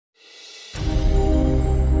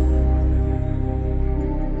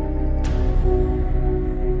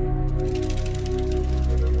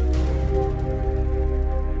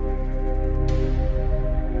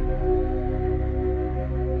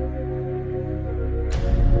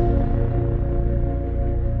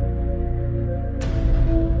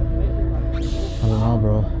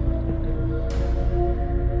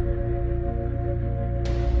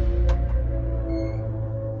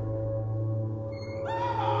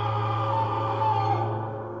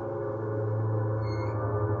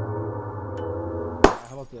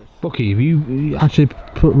Bucky, have you actually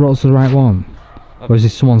brought us to the right one? Or is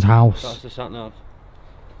this someone's house? That's the sat nav.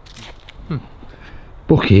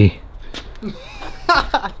 Bucky. This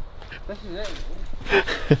is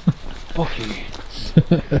it. Bucky.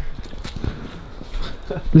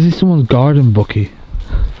 This is someone's garden, Bucky.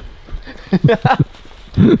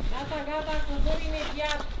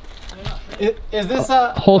 Is this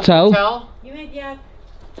a hotel? Oh yeah.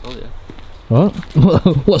 What?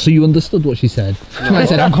 What? So you understood what she said? No. I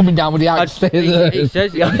said I'm coming down with the axe. It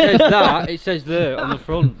says that. It says there on the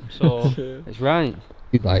front, so it's right.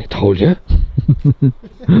 I told you.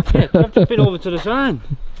 Yeah, I've just been over to the sign.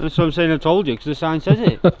 That's what I'm saying. I told you because the sign says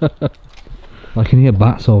it. I can hear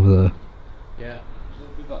bats over there. Yeah.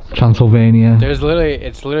 Transylvania. There's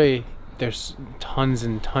there's tons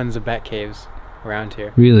and tons of bat caves around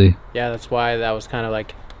here. Really? Yeah, that's why that was kind of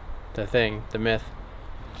like the thing, the myth.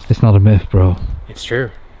 It's not a myth, bro. It's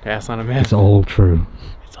true. Yeah, it's not a myth. It's all true.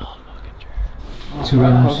 It's all fucking true. 2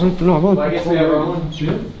 rooms. Well, I guess we have our own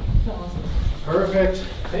shoe. Perfect.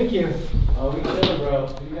 Thank you. Oh, we chilling, bro.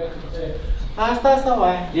 You guys can say. That's the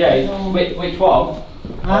way. Yeah. Which one?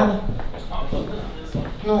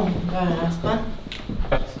 No, that's that.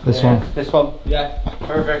 This one. This one. Yeah.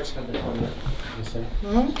 Perfect.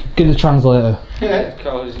 Get the translator.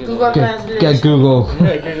 Google Translation. Get Google.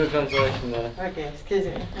 Yeah, Google translation there. Okay, excuse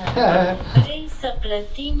me. Vrei să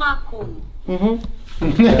plătim acum.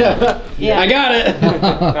 Yeah. I got it.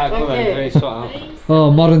 Right, come on, very sort out.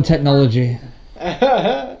 Oh, modern technology.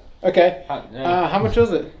 Okay. How much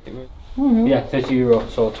was it? Yeah, €30,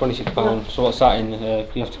 so £26. So what's that in?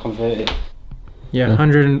 You have to convert it. Yeah,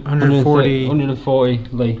 140. 140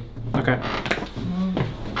 Lee. Okay.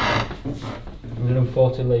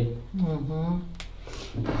 140 Lee.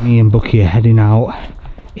 Me and Bucky are heading out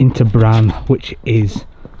into Bran, which is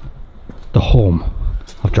the home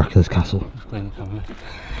of Dracula's castle.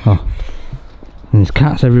 Oh. And there's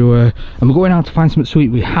cats everywhere, and we're going out to find something sweet.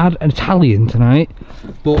 We had an Italian tonight,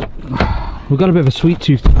 but we've got a bit of a sweet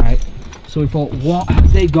tooth tonight, so we thought, what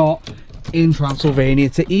have they got in Transylvania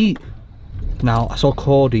to eat? Now, I saw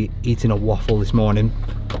Cody eating a waffle this morning,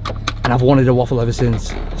 and I've wanted a waffle ever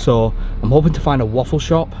since, so I'm hoping to find a waffle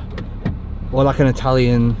shop or like an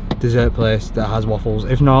Italian dessert place that has waffles.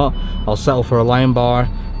 If not, I'll settle for a Lion Bar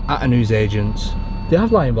at a newsagent's. Do you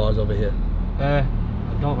have Lion Bars over here? I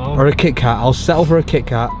don't know. Or a Kit Kat. I'll settle for a Kit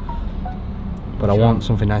Kat, but I want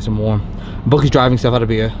something nice and warm. Bucky's driving, so I've had a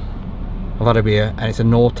beer, and it's a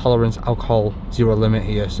no tolerance alcohol, zero limit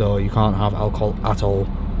here, so you can't have alcohol at all.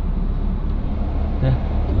 Yeah.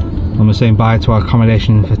 I'm saying bye to our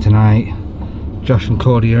accommodation for tonight. Josh and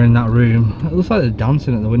Cody are in that room. It looks like they're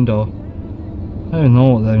dancing at the window. I don't know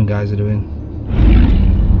what them guys are doing.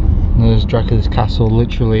 There's Dracula's castle,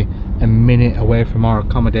 literally a minute away from our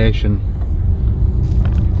accommodation.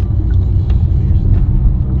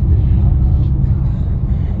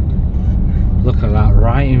 Look at that,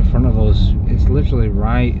 right in front of us. It's literally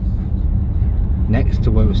right next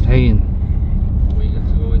to where we're staying. We get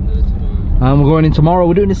to go in there tomorrow. And we're going in tomorrow.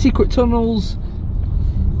 We're doing the secret tunnels.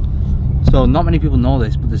 So not many people know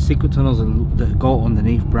this, but the secret tunnels that go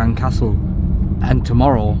underneath Bran Castle. And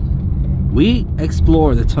tomorrow we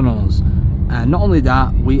explore the tunnels. And not only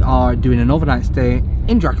that, we are doing an overnight stay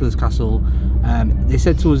in Dracula's castle. They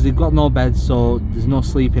said to us they've got no beds, so there's no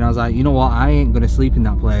sleeping. I was like, you know what, I ain't gonna sleep in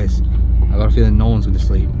that place. I got a feeling no one's gonna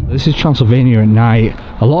sleep. This is Transylvania at night.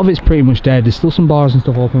 A lot of it's pretty much dead. There's still some bars and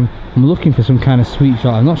stuff open. I'm looking for some kind of sweet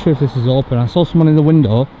shop. I'm not sure if this is open. I saw someone in the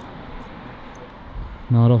window.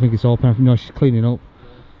 No, I don't think it's open. I think, no, she's cleaning up.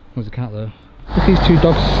 There's a cat there. Look at these two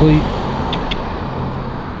dogs asleep.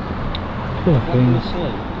 Poor things.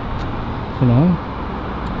 I don't know.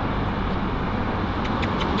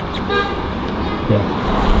 Yeah.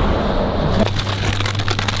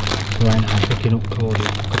 Right now I'm picking up Cody a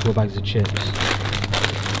couple of bags of chips.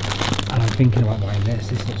 And I'm thinking about buying this.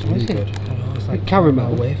 This looks really good. It's like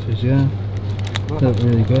caramel wafers, yeah. They look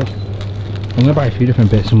really good. I'm going to buy a few different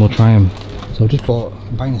bits and we'll try them. So I just bought,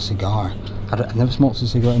 I'm buying a cigar. I've never smoked a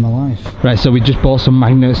cigarette in my life. Right, so we just bought some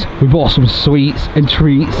magnets, we bought some sweets and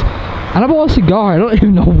treats, and I bought a cigar. I don't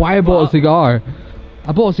even know why I bought a cigar.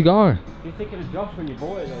 I bought a cigar. You're thinking of Josh when you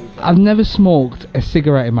bought it though. I've never smoked a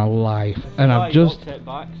cigarette in my life, and I've just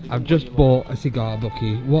bought a cigar,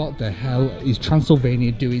 Bucky. What the hell is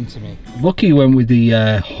Transylvania doing to me? Bucky went with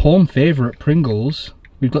the home favourite Pringles.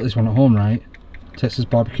 We've got this one at home, right? Texas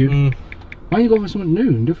barbecue. Why don't you go for something new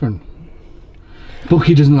and different?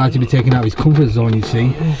 Bucky doesn't like to be taken out of his comfort zone, you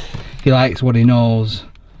see. He likes what he knows,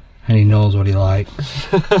 and he knows what he likes.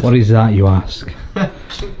 What is that, you ask?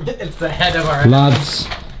 It's the head of our Lads,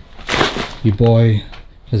 your boy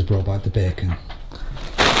has brought back the bacon.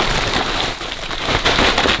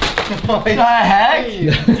 What the heck?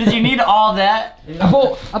 Did you need all that? I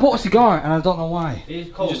bought a cigar and I don't know why. It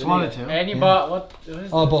is cold. You just wanted to. And you Yeah. bought what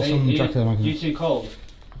is Oh, I bought this? some You Dracula too cold?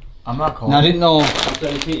 I'm not cold. No, I didn't know. I'll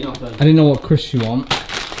turn the heating off then. I didn't know what crisps you want. Oh,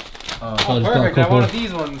 So I just got a perfect. I couple. wanted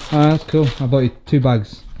these ones. Oh, that's cool. I bought you 2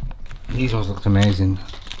 bags. These ones looked amazing.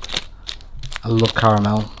 I love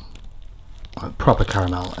caramel. Like proper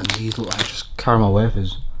caramel. And these look like just caramel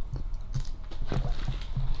wafers.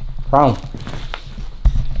 Wow.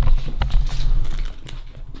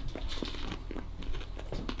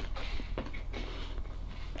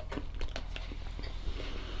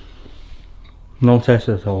 No taste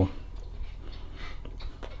at all.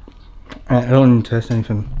 I don't even taste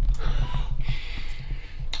anything.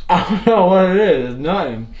 I don't know what it is. It's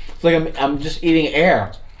nothing. It's like I'm just eating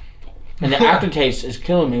air, and the aftertaste is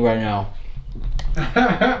killing me right now.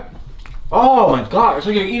 Oh my god! It's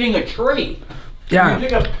like you're eating a tree. Yeah. You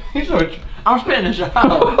take a piece of it. I'm spitting this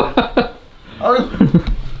out.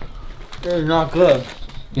 It's not good.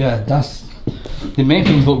 Yeah, that's the main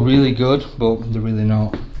things look really good, but they're really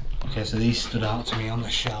not. Okay, so these stood out to me on the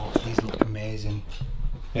shelf. These look amazing.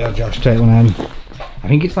 Yeah, Josh, take one in. I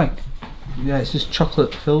think it's like, yeah, it's just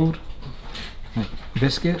chocolate filled, like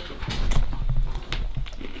biscuit.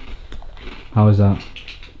 How is that?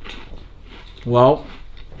 Well,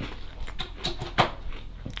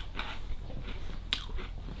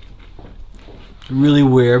 really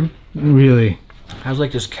weird. Really? Has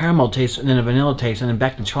like this caramel taste and then a vanilla taste and then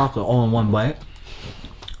back to chocolate all in one bite.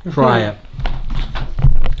 Try it.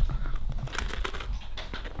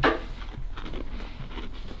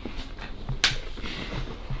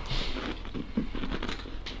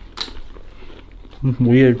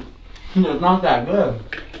 Weird. It's not that good.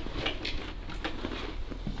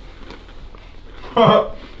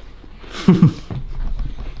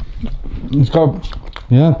 It's got,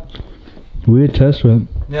 yeah, weird taste to it.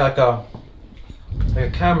 Yeah, like a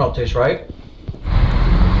caramel taste, right?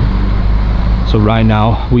 So right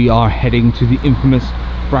now we are heading to the infamous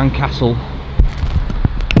Bran Castle.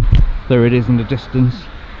 There it is in the distance,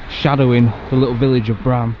 shadowing the little village of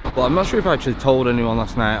Bran. Well, I'm not sure if I actually told anyone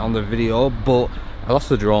last night on the video, but I lost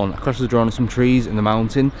the drone. I crashed the drone in some trees in the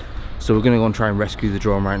mountain, so we're gonna go and try and rescue the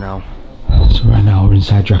drone right now. So right now we're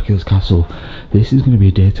inside Dracula's castle. This is gonna be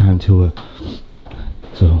a daytime tour.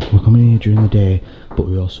 So we're coming in here during the day, but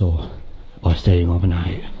we also are staying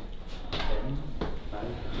overnight.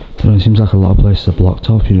 So it seems like a lot of places are blocked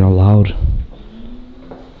off, you're not allowed.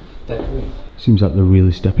 Seems like they're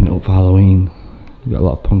really stepping it up for Halloween. We've got a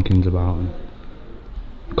lot of pumpkins about and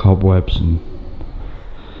cobwebs and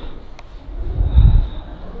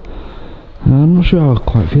I'm not sure how I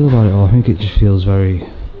quite feel about it all. I think it just feels very, I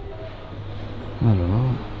don't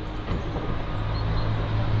know.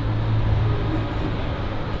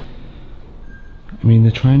 I mean,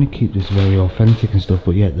 they're trying to keep this very authentic and stuff,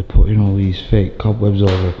 but yet they're putting all these fake cobwebs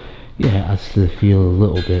over. Yeah, it adds to the feel a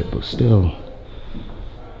little bit, but still,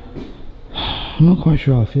 I'm not quite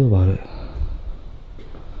sure how I feel about it.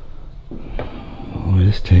 Oh, where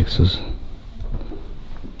this takes us.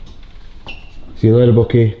 See you later,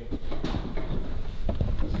 Bucky.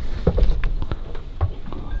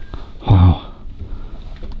 Wow.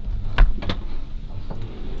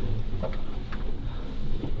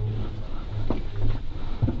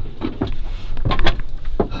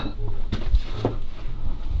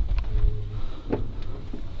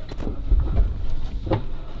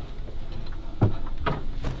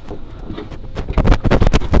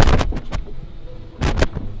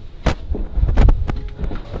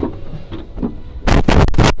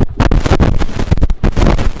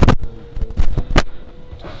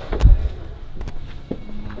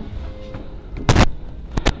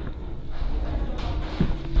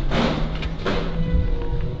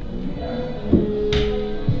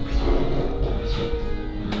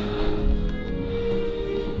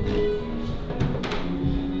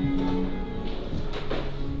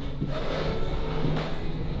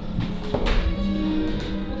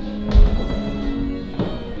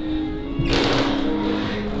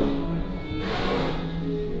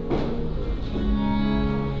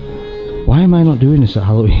 Why am I not doing this at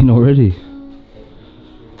Halloween already?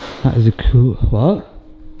 That is a cool... What?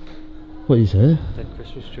 What is it? That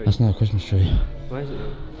Christmas tree. That's not a Christmas tree. Why is it?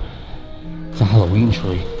 It's a Halloween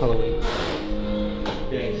tree. Halloween.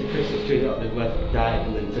 Yeah, it's a Christmas tree that they went died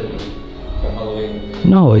and then turned for Halloween.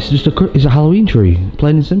 No, it's just it's a Halloween tree.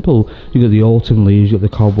 Plain and simple. You've got the autumn leaves, you've got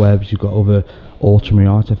the cobwebs, you've got other autumny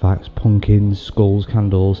artifacts, pumpkins, skulls,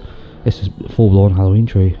 candles. It's a full-blown Halloween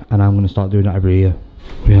tree, and I'm going to start doing that every year.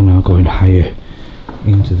 We are now going higher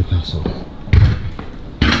into the castle.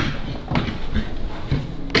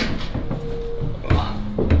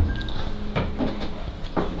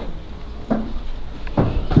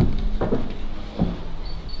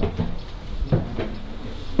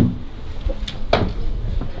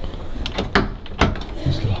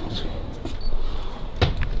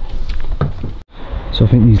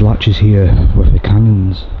 these latches here were for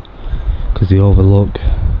cannons because they overlook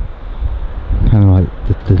kind of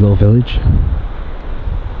like the little village.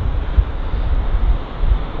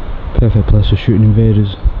 Perfect place for shooting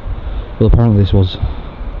invaders. Well, apparently this was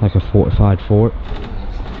like a fortified fort.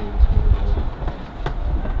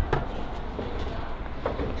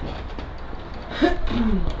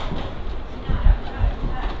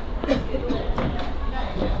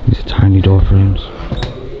 These are tiny door frames.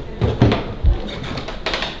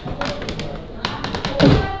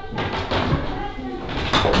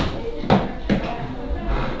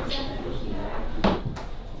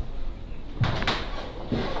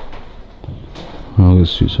 Oh,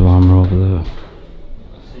 there's suits of armour over there.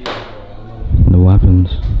 And the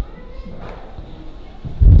weapons.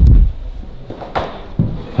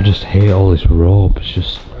 I just hate all this rope, it's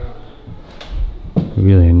just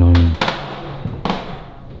really annoying.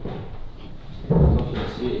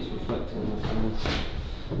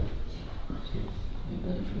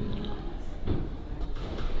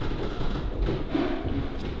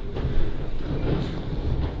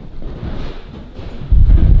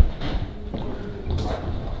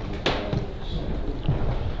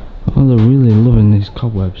 Oh, they're really loving these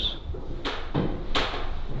cobwebs.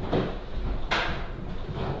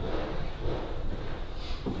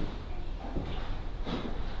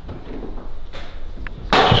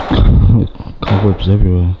 Just cobwebs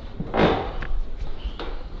everywhere.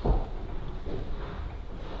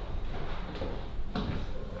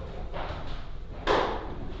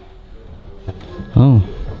 Oh,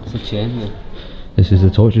 It's a chamber. this is the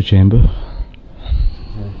torture chamber.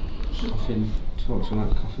 Coffin. Something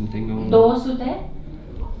like a coffin thing going on. 200?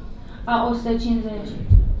 A 150.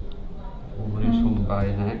 Woman who's hung by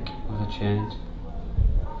a neck with a chain.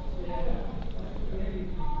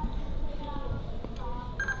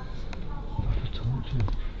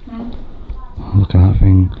 Look at that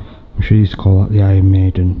thing. I'm sure you used to call that the Iron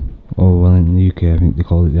Maiden. Oh, well, in the UK I think they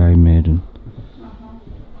call it the Iron Maiden.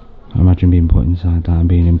 I imagine being put inside that and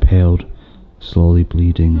being impaled, slowly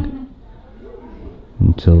bleeding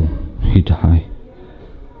until you die.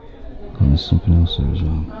 And there's something else there as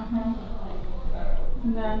well.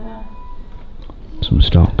 Some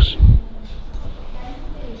stocks.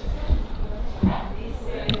 A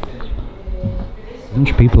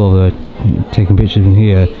bunch of people over there taking pictures in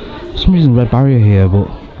here. For some reason red barrier here, but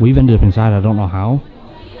we've ended up inside, I don't know how.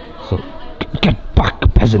 So get back,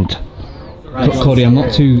 peasant. Right, Cody, I'm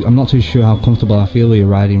not too sure how comfortable I feel when you're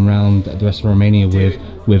riding around the rest of Romania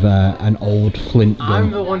with an old flint gun.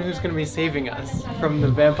 I'm the one who's going to be saving us from the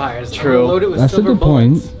vampires. True. Load it with That's a silver good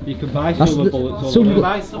bullets. point. You can buy That's silver the- bullets. silver- over there.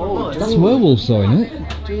 Buy silver bullets. That's werewolves though, isn't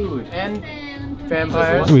it? Dude. And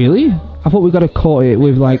vampires. Really? I thought we got to coat it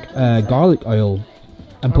with like garlic oil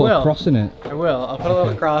and put a will. cross in it. I will. I'll put a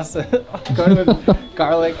little cross. Go with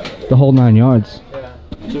garlic. The whole 9 yards. Yeah.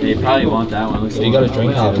 You probably want that one. So you got to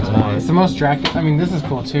drink out of it tonight. It's the most Dracula. I mean, this is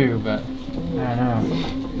cool too, but I don't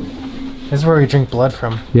know. This is where we drink blood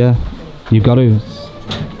from. Yeah, you've got to.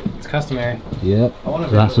 It's customary. Yep. So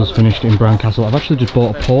that's us finished in Castle. I've actually just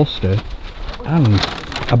bought a poster, and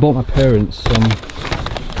I bought my parents some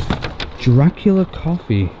Dracula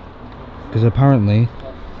coffee, because apparently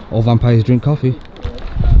all vampires drink coffee.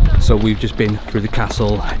 So we've just been through the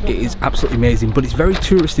castle. It is absolutely amazing, but it's very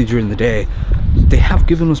touristy during the day. They have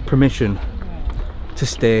given us permission to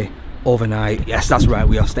stay overnight. Yes, that's right,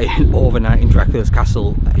 we are staying overnight in Dracula's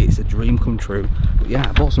castle. It's a dream come true. But yeah,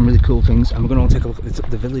 I bought some really cool things, and we're going to take a look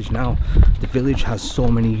at the village now. The village has so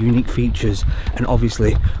many unique features, and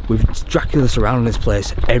obviously with Dracula surrounding this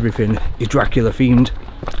place, everything is Dracula themed.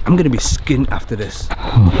 I'm going to be skint after this.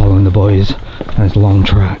 I'm following the boys, and it's a long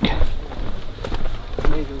track.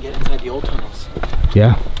 Can't even get inside the old tunnels.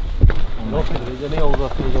 Yeah.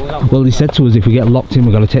 Well, they said to us if we get locked in,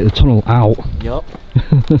 we've got to take the tunnel out. Yup.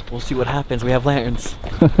 We'll see what happens. We have lanterns.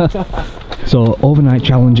 So overnight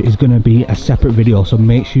challenge is going to be a separate video, so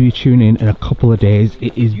make sure you tune in a couple of days.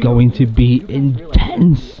 It is going to be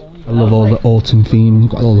intense. I love all the autumn theme. We've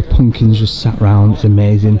got all the pumpkins just sat round. It's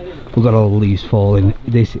amazing. We've got all the leaves falling.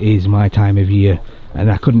 This is my time of year, and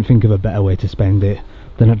I couldn't think of a better way to spend it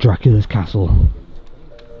than at Dracula's castle.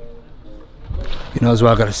 You know, as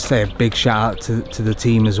well, I've got to say a big shout out to the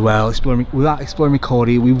team as well. Without exploring with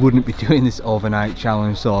Cody, we wouldn't be doing this overnight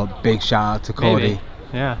challenge, so big shout out to Cody. Maybe.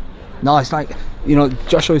 Yeah. No, it's like, you know,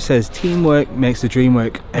 Josh always says teamwork makes the dream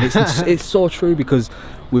work, and it's so true, because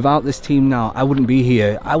without this team now, I wouldn't be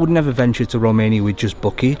here. I would never venture to Romania with just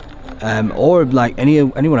Bucky, or like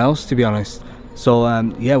anyone else, to be honest. So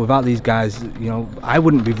yeah, without these guys, you know, I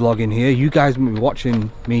wouldn't be vlogging here. You guys wouldn't be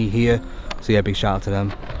watching me here. So yeah, big shout out to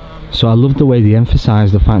them. So I love the way they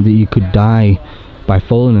emphasise the fact that you could die by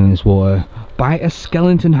falling in this water by a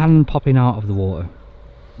skeleton hand popping out of the water.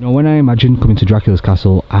 You know, when I imagined coming to Dracula's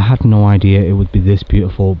castle, I had no idea it would be this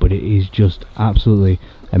beautiful, but it is just absolutely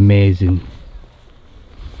amazing.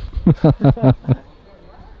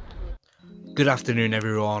 Good afternoon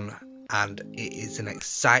everyone, and it is an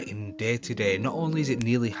exciting day today. Not only is it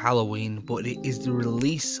nearly Halloween, but it is the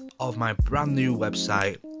release of my brand new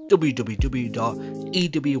website,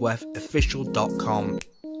 www.ewfofficial.com.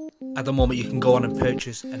 At the moment you can go on and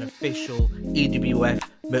purchase an official EWF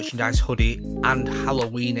merchandise hoodie and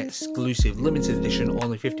Halloween exclusive limited edition,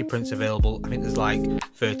 only 50 prints available. I think there's like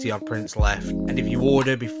 30 odd prints left, and if you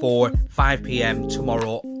order before 5 PM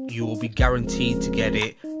tomorrow you will be guaranteed to get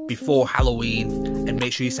it before Halloween. And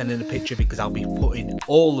make sure you send in a picture because I'll be putting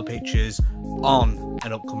all the pictures on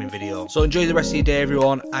an upcoming video. So enjoy the rest of your day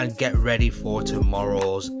everyone, and get ready for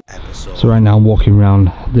tomorrow's episode. So right now I'm walking around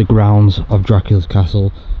the grounds of Dracula's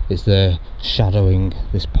castle. It's there shadowing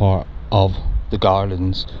this part of the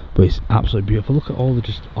gardens, but it's absolutely beautiful. Look at all the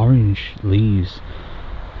just orange leaves.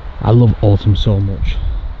 I love autumn so much.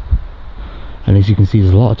 And as you can see,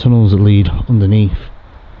 there's a lot of tunnels that lead underneath,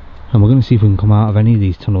 and we're going to see if we can come out of any of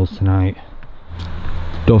these tunnels tonight.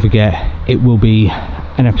 Don't forget, it will be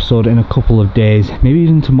an episode in a couple of days, maybe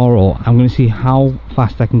even tomorrow. I'm going to see how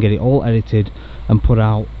fast I can get it all edited and put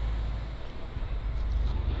out.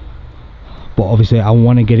 But obviously I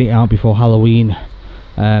want to get it out before Halloween.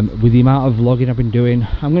 With the amount of vlogging I've been doing,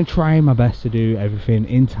 I'm going to try my best to do everything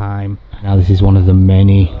in time. Now this is one of the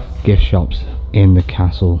many gift shops in the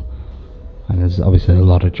castle, and there's obviously a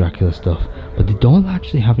lot of Dracula stuff, but they don't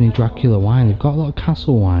actually have any Dracula wine. They've got a lot of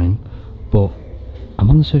castle wine, but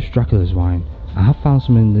I'm on the search for Dracula's wine. I have found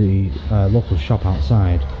some in the local shop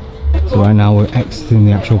outside. So right now we're exiting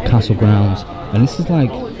the actual castle grounds, and this is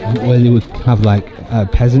like where they would have like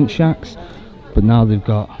peasant shacks, but now they've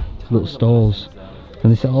got little stalls, and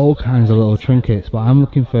they sell all kinds of little trinkets. But I'm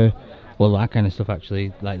looking for, well, that kind of stuff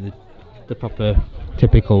actually, like the proper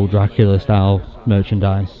typical Dracula style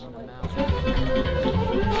merchandise.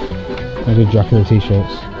 I do Dracula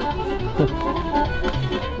t-shirts.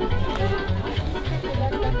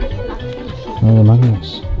 Oh, the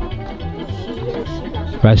magnets.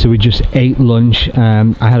 Right, so we just ate lunch.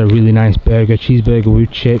 I had a really nice burger, cheeseburger with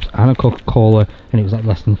chips and a Coca-Cola, and it was like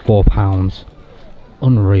less than £4.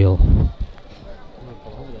 Unreal.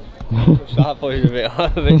 That thought you were a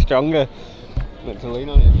bit stronger. Not to lean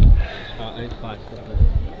on it.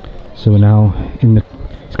 So we're now in the,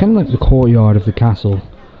 it's kind of like the courtyard of the castle.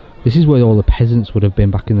 This is where all the peasants would have been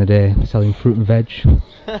back in the day, selling fruit and veg.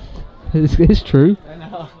 It's true. I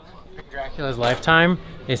know. Dracula's lifetime,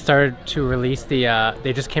 they started to release the,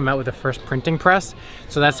 they just came out with the first printing press.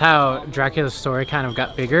 So that's how Dracula's story kind of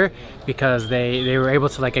got bigger, because they were able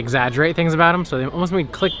to like exaggerate things about him. So they almost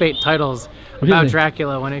made clickbait titles about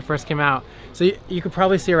Dracula when it first came out. So you could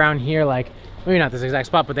probably see around here, like, maybe not this exact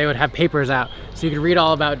spot, but they would have papers out so you could read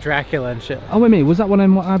all about Dracula and shit. Oh wait a minute, was that one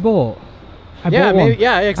I bought? Yeah, maybe,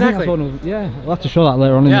 yeah, exactly. Yeah, we'll have to show that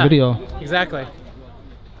later on in the video. Exactly.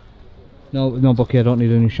 No, Bucky, I don't need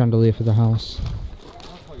a new chandelier for the house.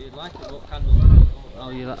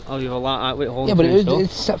 Yeah, but it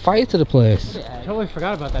set fire to the place. I totally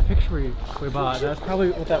forgot about that picture we bought. That's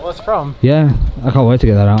probably what that was from. Yeah, I can't wait to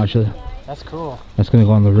get that out actually. That's cool. That's going to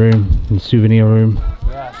go in the room, in the souvenir room.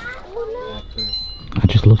 Yeah. I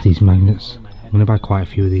just love these magnets. I'm going to buy quite a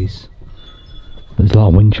few of these. There's a lot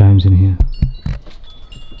of wind chimes in here.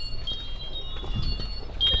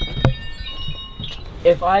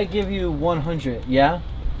 If I give you 100, yeah?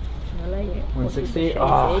 160?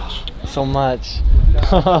 Oh, so much.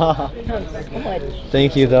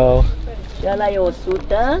 Thank you though. No.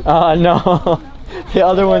 The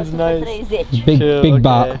other one's nice. Big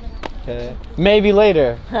bat. Okay. Maybe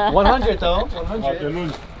later. 100 though.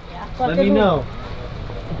 100. Let me know.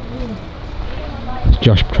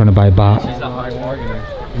 Josh trying to buy a bat.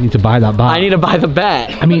 You need to buy that bat. I need to buy the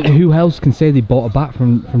bat. I mean, who else can say they bought a bat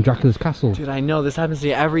from Dracula's castle? Dude, I know. This happens to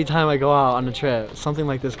me every time I go out on a trip. Something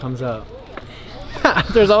like this comes up.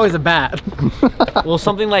 There's always a bat. Well,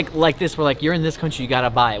 something like this, where like, you're in this country, you gotta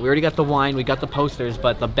buy it. We already got the wine, we got the posters,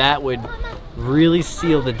 but the bat would really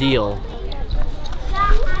seal the deal.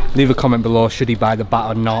 Leave a comment below, should he buy the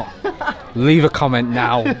bat or not? Leave a comment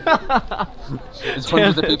now. There's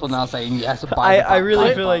hundreds of people now saying yes, buy the bat. I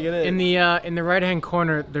really feel like it is. In the right hand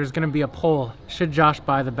corner, there's gonna be a poll. Should Josh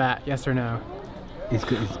buy the bat? Yes or no? He's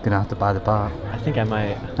gonna have to buy the bat. I think I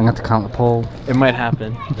might. I'm gonna have to count the poll. It might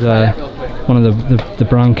happen. One of the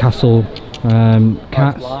Brown Castle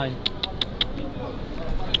cats.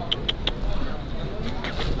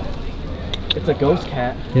 It's a ghost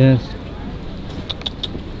cat. Yes.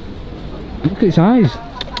 Look at its eyes.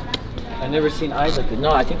 I've never seen eyes like this.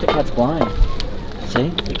 No, I think the cat's blind. See?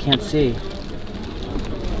 They can't see.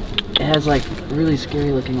 It has like really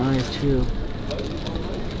scary looking eyes too.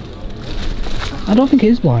 I don't think it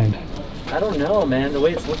is blind. I don't know, man. The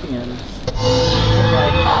way it's looking at us. Oh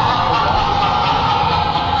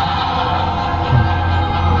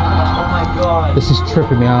my god. This is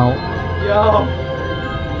tripping me out. Yo.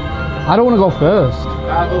 I don't want to go first.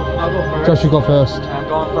 I'll go first. Josh, you go first. I'm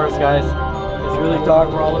going first, guys. It's really dark.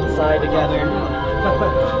 We're all inside together.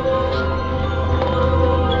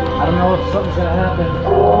 I don't know if something's gonna happen.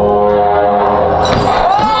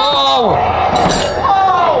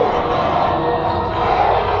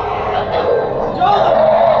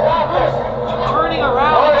 Turning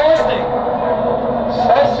around and twisting.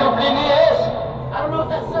 I don't know what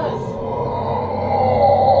that says.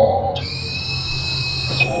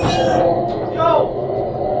 Yo!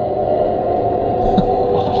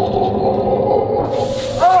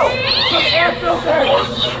 Oh! The air filter!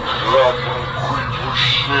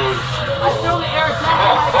 I feel the air attack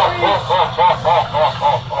on my face!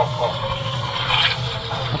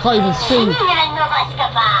 I can't even see.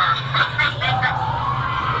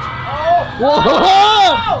 Whoa!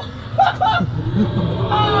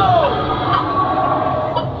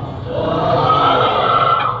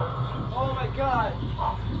 Oh my god!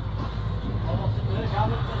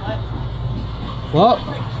 What?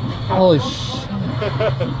 Holy sh!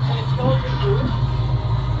 It's going to food.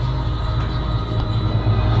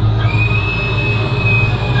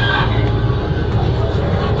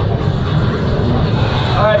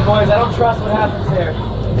 Alright boys, I don't trust what happens here.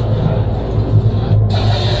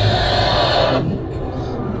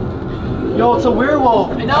 Yo, it's a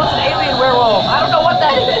werewolf. And now it's an alien werewolf. I don't know what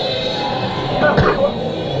that is.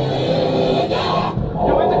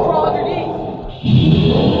 Yo, we have to crawl underneath.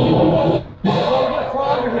 We're gonna crawl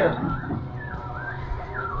under here.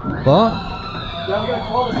 What? Yeah, I'm gonna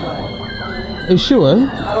crawl this way. Are you sure?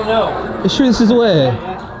 I don't know. Are you sure this is the way?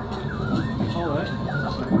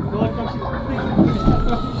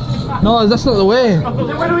 No, that's not the way.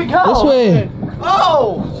 Then where do we go? This way.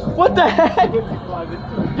 Oh! What the heck?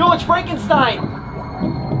 Yo, it's Frankenstein!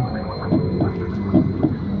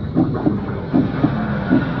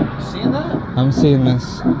 Seeing that? I'm seeing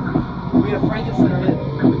this. We have Frankenstein in.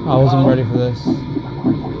 I wasn't ready for this.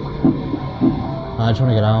 I just want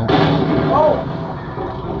to get out. Oh!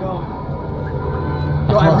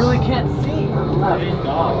 Yo, I really can't see.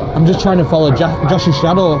 I'm just trying to follow Josh's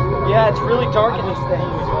shadow. Yeah, it's really dark in this thing.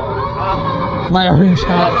 My orange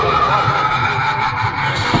hat.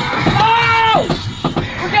 Oh!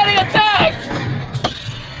 We're getting attacked!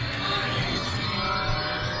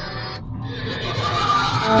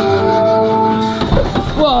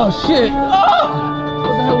 Whoa, shit! Oh!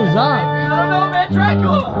 What the hell was that? I don't know, man,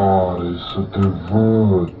 Dracula!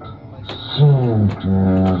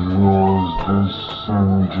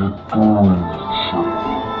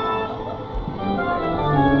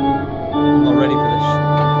 I'm not ready for this.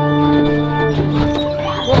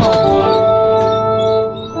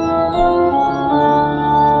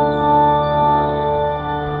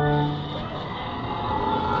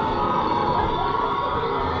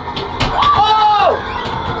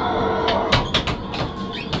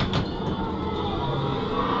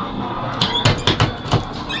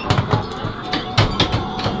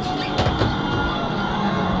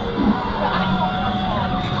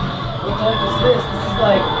 This is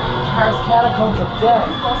like Paris Catacombs of Death.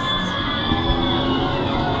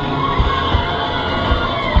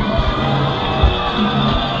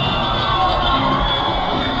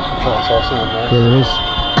 Oh, it's also in there. Yeah, there is.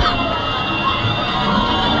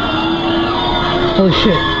 Holy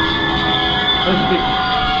shit.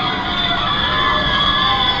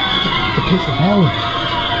 The piece of hell.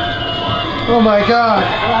 Oh my god!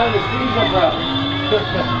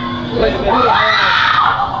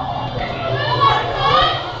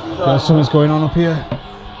 There's something's going on up here.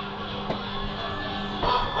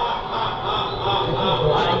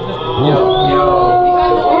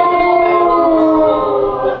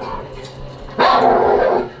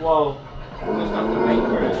 Whoa.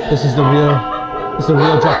 This is the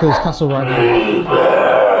real Dracula's castle right now.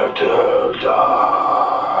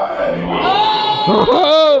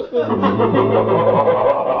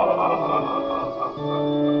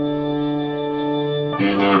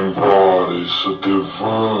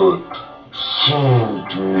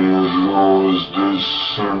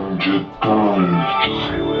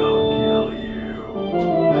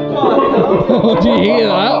 Do you hear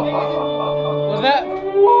that? Was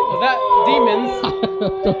that demons?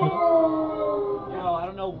 Yo, I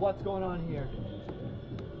don't know what's going on here.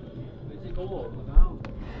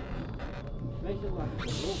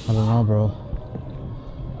 I don't know, bro.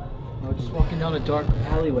 We're just walking down a dark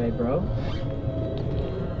alleyway, bro.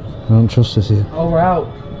 I don't trust this here. Oh, we're out.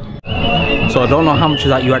 So I don't know how much of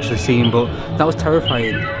that you actually seen, but that was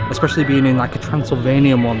terrifying, especially being in like a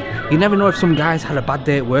Transylvanian one. You never know if some guys had a bad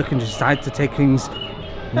day at work and just decided to take things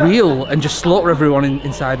real and just slaughter everyone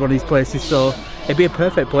inside one of these places, so it'd be a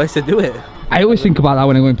perfect place to do it. I always think about that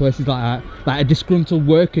when I go in places like that, like a disgruntled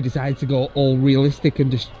worker decides to go all realistic and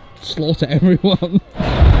just slaughter everyone.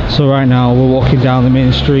 So right now we're walking down the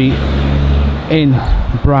main street in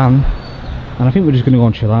Bran, and I think we're just going to go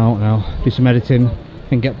and chill out now, do some editing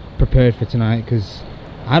and get prepared for tonight, because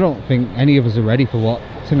I don't think any of us are ready for what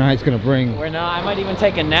tonight's going to bring. We're not. I might even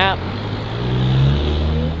take a nap.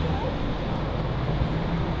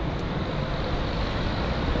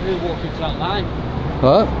 Nearly walked into that line.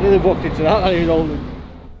 What? Nearly walked into that line. Old.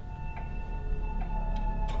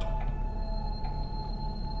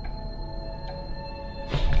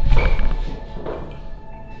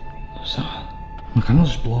 So, my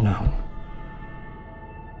candle's just blown out.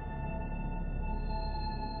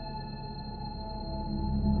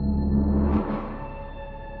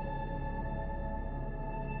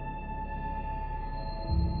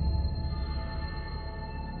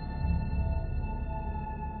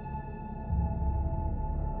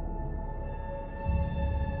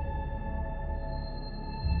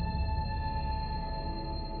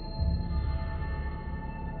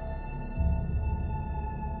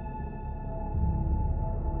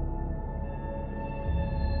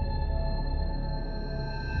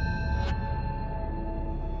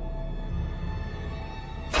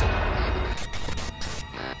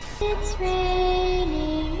 It's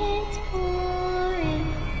raining, it's pouring,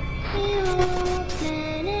 the old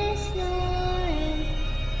man is snoring.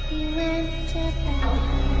 He went to bed,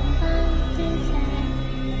 bumped his head,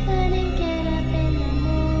 couldn't get up in the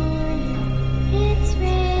morning. It's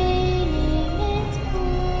raining, it's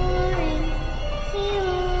pouring, the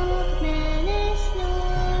old man is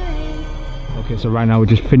snoring. Okay, so right now we're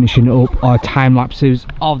just finishing up our time lapses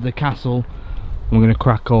of the castle. We're going to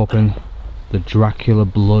crack open the Dracula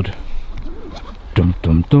blood. Dum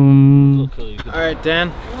dum dum. Alright,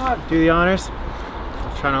 Dan, do the honors.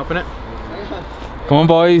 Trying to open it. Come on,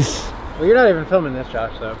 boys. Well, you're not even filming this,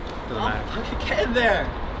 Josh, so it doesn't matter. I'm getting there.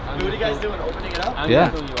 What are you guys doing? Opening it up?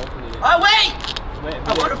 Yeah. Oh, wait!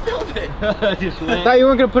 I want to film it. I thought you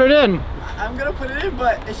weren't going to put it in. I'm gonna put it in,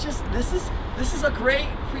 but it's just this is a great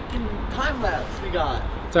freaking time lapse we got.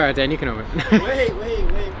 It's alright, Dan, you can open it. Wait.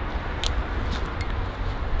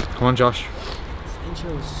 Come on, Josh. This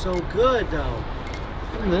intro is so good, though.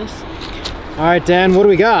 Film this. Alright, Dan, what do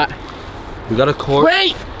we got? We got a cork.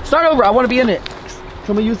 Wait! Start over. I want to be in it. I'm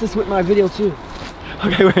gonna use this with my video too.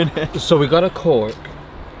 Okay, we're in it. So we got a cork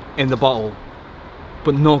in the bottle,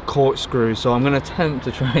 but no corkscrew. So I'm gonna attempt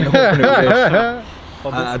to try and open it with this.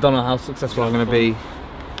 I don't know how successful I'm gonna be.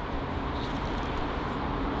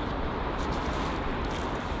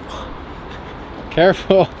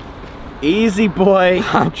 Careful. Easy, boy.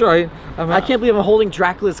 I'm trying. I can't believe I'm holding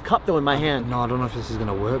Dracula's cup though in my hand. No, I don't know if this is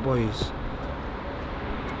gonna work, boys.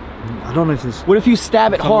 I don't know if this. What if you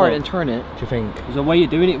stab it Come hard on. and turn it? Do you think? There's a way you're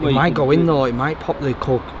doing it. It might go in though. It might pop the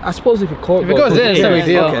cork. I suppose if a cork. If it goes in, it's no big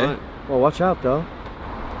deal. Okay. Well, watch out though.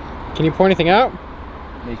 Can you pour anything out?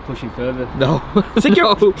 He's pushing further. No.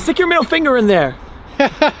 Stick your middle finger in there.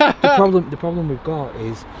 The problem we've got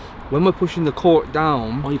is when we're pushing the cork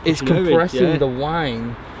down, it's compressing the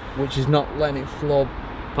wine, which is not letting it flow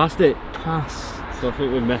Past it. past. So I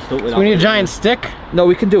think we're messed up with So we need a giant stick. No,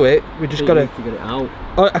 we can do it. We just gotta. to get it out.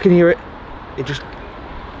 Oh, I can hear it. It just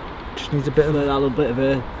needs a bit of. A little bit of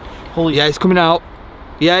a. Holy. Yeah, it's coming out.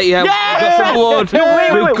 Yeah. We've got some blood. No,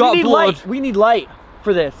 wait, We've got we need blood. light. We need light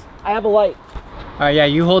for this. I have a light. Alright, yeah,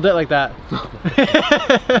 you hold it like that.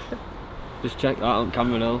 Just check that on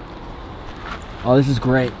camera now. Oh, this is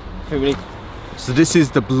great. So this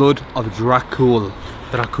is the blood of Dracula.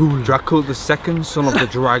 Dracula the second, son of the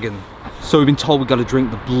dragon. So we've been told we've got to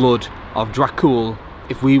drink the blood of Dracula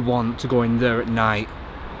if we want to go in there at night.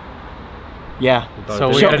 Yeah. So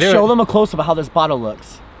we gotta do show it. them a close up of how this bottle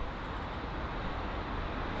looks.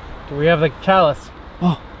 Do we have the chalice?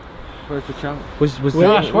 Where's the chalice?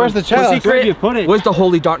 Josh, where's the chalice? Where's you put it? Where's the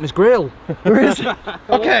Holy Darkness Grail? Where is it?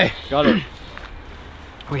 Okay. Got it.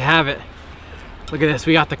 We have it. Look at this,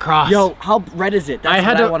 we got the cross. Yo, how red is it? That's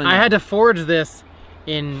I what had to forge this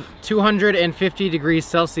in 250 degrees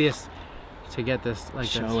Celsius to get this like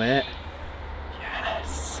this. Show it.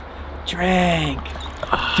 Yes. Drink.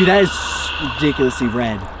 Dude, that is ridiculously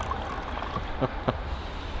red.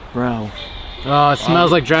 Bro. Oh, it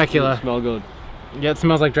smells like Dracula. Smell good. Yeah, it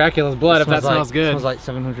smells like Dracula's blood. If that smells good. It smells like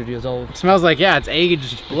 700 years old. It smells like, yeah, it's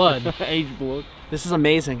aged blood. Aged blood. This is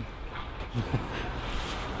amazing.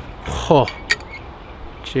 Oh.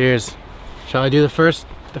 Cheers. Shall I do the first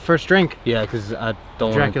drink? Yeah, because I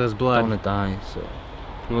don't Dracula's blood. Don't want to die. So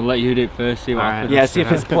We'll let you do it first. See what happens. Yeah, see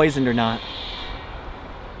if it's poisoned or not.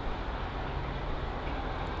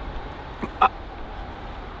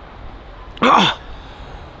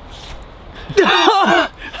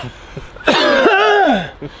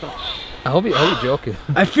 I hope you're joking.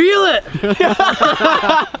 I feel it!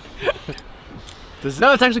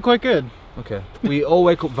 No, it's actually quite good. Okay. We all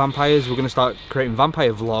wake up vampires. We're going to start creating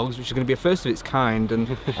vampire vlogs, which is going to be a first of its kind,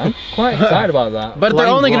 and I'm quite excited about that. But they're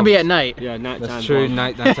Flying only going to be vlogs. at night. Yeah, nighttime. That's true. vlog.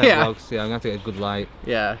 Nighttime Yeah. vlogs. Yeah, I'm going to have to get a good light.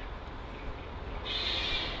 Yeah.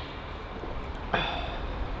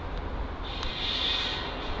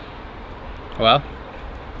 Well,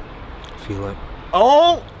 I feel it.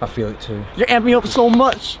 Oh! I feel it too. You're amping me up so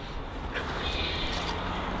much.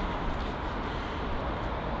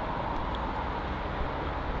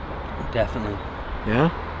 Definitely.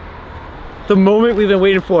 Yeah? The moment we've been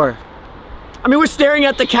waiting for. I mean, we're staring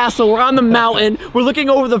at the castle, we're on the mountain, we're looking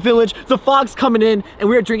over the village, the fog's coming in, and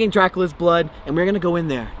we're drinking Dracula's blood, and we're gonna go in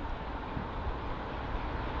there.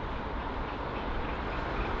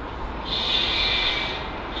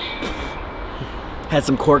 Had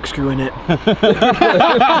some corkscrew in it.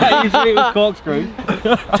 Usually it was corkscrew.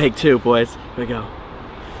 Take two, boys. Here we go.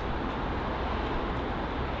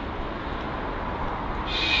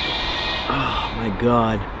 Oh my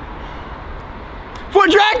god. For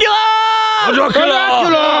Dracula!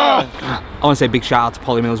 I want to say a big shout out to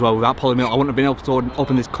Polymill as well. Without Polymill, I wouldn't have been able to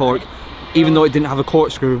open this cork. Even though it didn't have a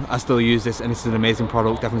corkscrew, I still use this, and this is an amazing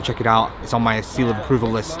product. Definitely check it out. It's on my seal of approval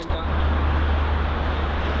list.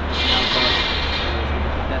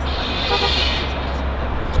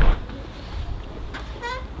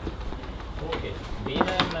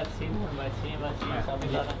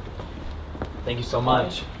 Thank you so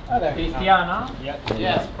much. Cristiana? Yeah.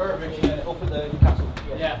 Yes, perfect. Open the castle.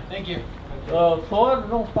 Yeah, thank you. 4,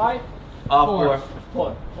 no 5? 4.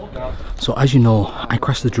 So as you know, I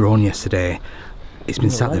crashed the drone yesterday. It's been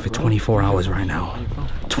sat there for 24 hours right now.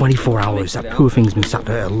 24 hours. That poor thing's been sat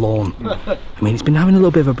there alone. I mean, it's been having a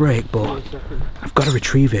little bit of a break, but I've got to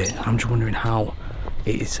retrieve it. I'm just wondering how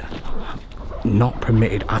it is not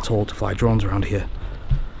permitted at all to fly drones around here.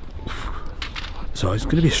 So it's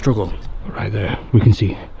going to be a struggle. Right there, we can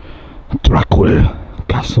see Dracula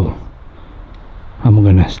Castle. And we're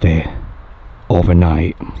going to stay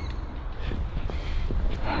overnight.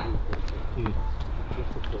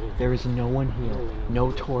 There is no one here.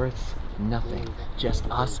 No tourists, nothing. Just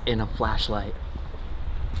us and a flashlight.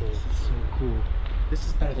 This is so cool. This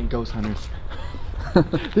is better than Ghost Hunters.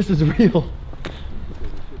 This is real.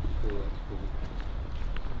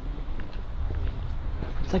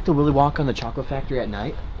 It's like the Willy Wonka on the Chocolate Factory at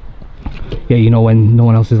night. Yeah, you know, when no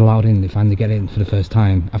one else is allowed in, they finally get in for the first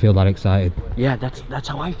time. I feel that excited. Yeah, that's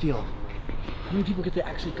how I feel. How many people get to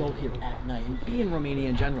actually go here at night and be in Romania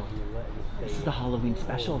in general? This is the Halloween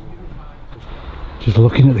special. Just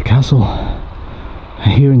looking at the castle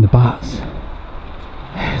and hearing the bats.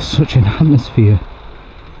 It's such an atmosphere.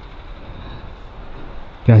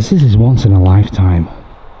 Guys, this is once in a lifetime.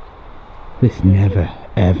 This never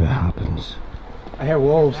ever happens. I hear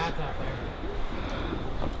wolves.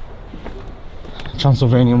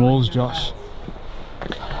 Transylvanian wolves, Josh.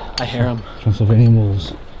 I hear them. Transylvanian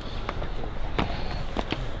wolves.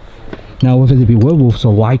 Now, whether they be werewolves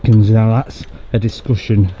or lycans, now that's a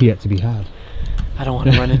discussion yet to be had. I don't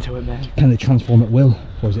want to run into it, man. Can they transform at will,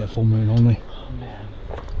 or is it a full moon only? Oh, man.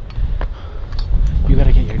 You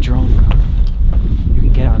gotta get your drone. You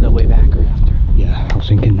can get it on the way back or after. Yeah, I was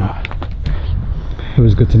thinking that. It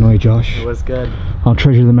was good to know you, Josh. It was good. I'll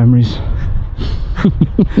treasure the memories.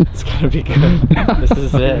 It's gonna be good. This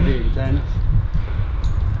is it.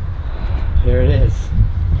 Here it is.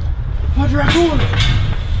 Oh, Dracula!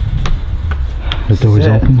 The door is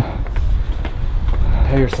open.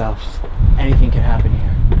 Prepare yourselves. Anything can happen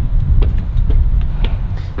here.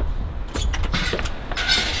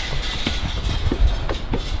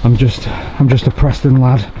 I'm just a Preston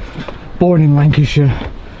lad, born in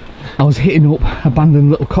Lancashire. I was hitting up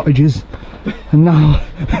abandoned little cottages, and now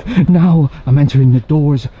I'm entering the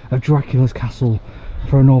doors of Dracula's castle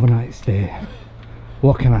for an overnight stay.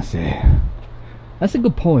 What can I say? That's a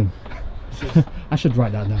good poem. I should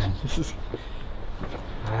write that down.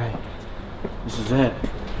 Alright. This is it.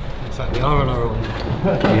 It's like we are on our own.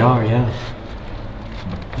 We are, yeah.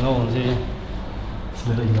 No one's here. There's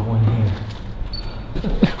literally no one here.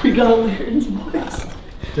 We got lanterns, boys.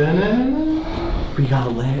 Da-na-na-na. We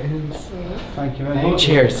got lanterns. Thank you very much.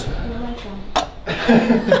 Cheers.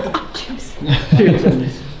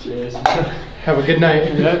 Cheers. Have a good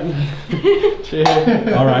night. Yep. Cheers.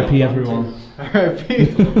 R.I.P. everyone.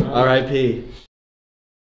 R.I.P. R.I.P.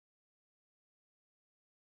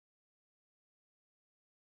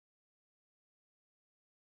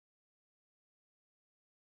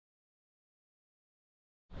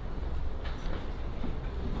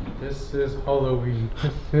 This is Halloween.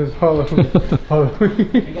 This is Halloween.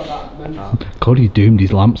 Halloween. Cody's doomed,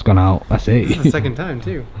 his lamp's gone out, that's it. This is the second time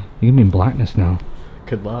too. You're gonna be in blackness now.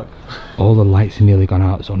 Good luck. All the lights are nearly gone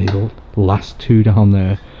out, it's only the last two down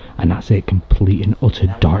there, and that's it, complete and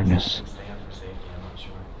utter darkness.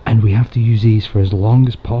 And we have to use these for as long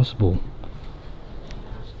as possible.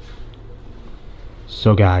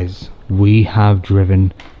 So guys, we have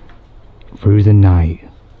driven through the night,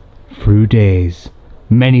 through days,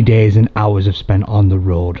 many days and hours have spent on the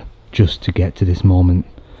road just to get to this moment.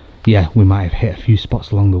 Yeah, we might have hit a few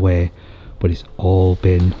spots along the way, but it's all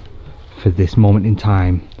been for this moment in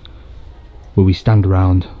time where we stand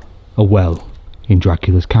around a well in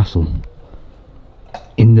Dracula's castle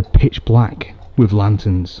in the pitch black with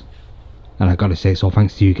lanterns. And I gotta say, it's all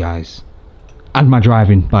thanks to you guys and my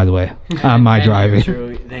driving, by the way, and my driving.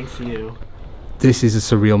 True, thanks to you. This is a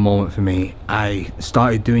surreal moment for me. I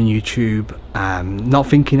started doing YouTube, not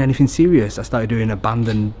thinking anything serious. I started doing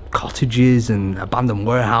abandoned cottages and abandoned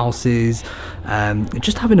warehouses,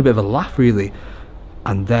 just having a bit of a laugh really.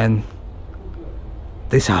 And then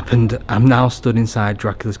this happened. I'm now stood inside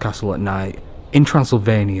Dracula's castle at night in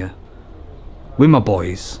Transylvania with my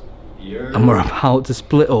boys, and we're about to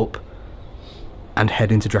split up and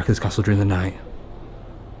head into Dracula's castle during the night.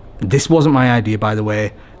 This wasn't my idea, by the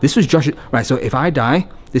way. This was Josh's. Right, so if I die,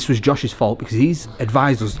 this was Josh's fault because he's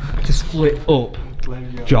advised us to split up.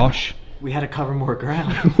 Josh. We had to cover more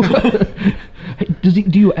ground.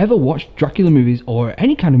 Do you ever watch Dracula movies or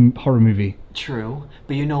any kind of horror movie? True,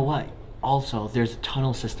 but you know what? Also, there's a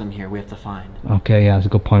tunnel system here we have to find. Okay, yeah, that's a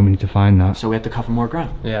good point. We need to find that. So we have to cover more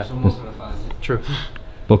ground. Yeah. True.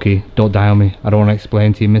 Bucky, don't die on me. I don't want to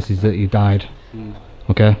explain to your missus that you died.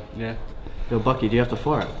 Okay? Yeah. Yo, Bucky, do you have to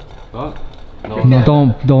fart? What? No,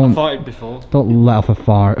 don't Farted before. don't let off a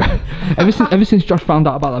fart. ever since Josh found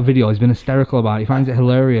out about that video, he's been hysterical about it. He finds it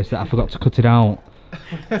hilarious that I forgot to cut it out.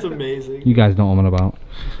 That's amazing. You guys know what I'm on about.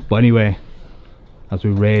 But anyway, as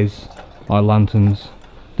we raise our lanterns,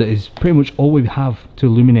 that is pretty much all we have to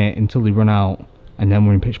illuminate until they run out, and then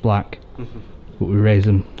we're in pitch black. But we raise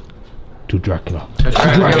them to Dracula.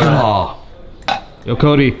 Dracula! Yo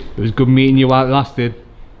Cody, it was good meeting you while it lasted.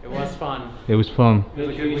 It was fun. It was fun. It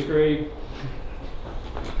was a good screen.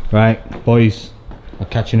 Right, boys, I'll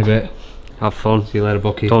catch you in a bit. Have fun. See you later,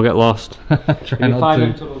 Bucky. Don't get lost. Try not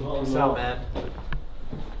to. Peace out, man.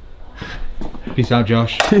 Peace out,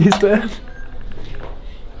 Josh. Peace, man.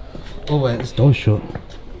 Oh wait, this door's shut.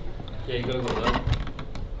 Yeah, you gotta go down.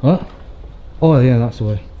 What? Oh yeah, that's the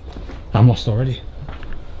way. I'm lost already.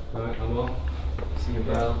 Right, I'm off. See you,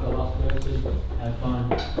 bro. Have fun.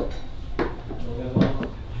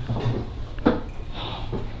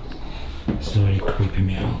 This is already creeping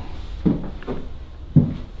me out.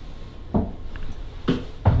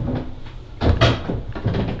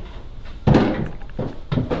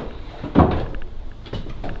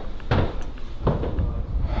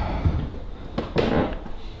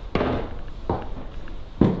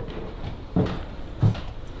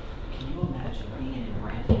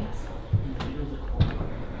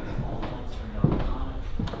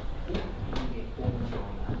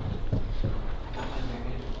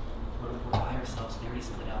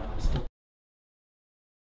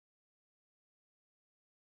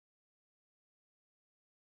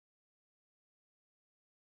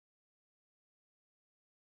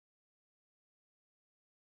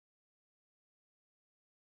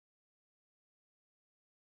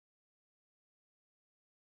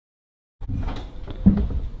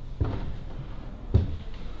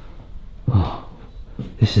 Oh,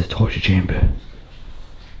 this is a torture chamber.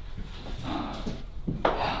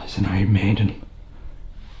 It's an Iron Maiden.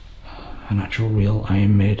 An actual real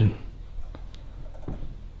Iron Maiden.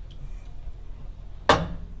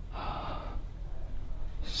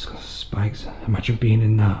 It's got spikes. Imagine being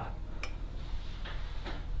in that.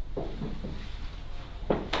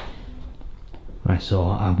 Right, so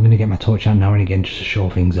I'm gonna get my torch out now and again just to show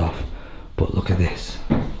things off. But look at this.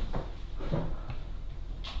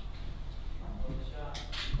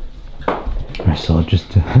 Right, so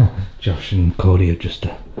just Josh and Cody have just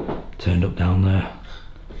turned up down there.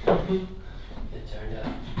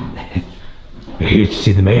 We're here to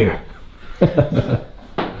see the mayor. Dude,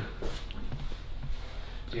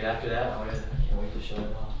 after that, I wait to show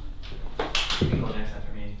it off. You can go next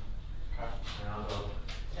after me. And I'll go.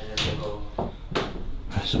 And then we'll go.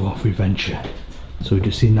 So off we venture. So we've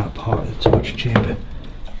just seen that part of the torture chamber.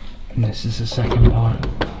 And this is the second part.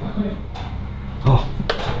 Oh.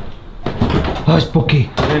 Oh, it's Bucky.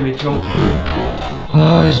 Let me jump.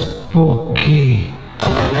 Oh, it's Bucky.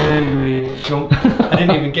 Let me jump. I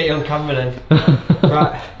didn't even get you on camera then.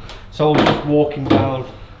 Right. So I was just walking down.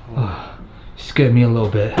 Oh, scared me a little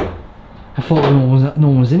bit. I thought no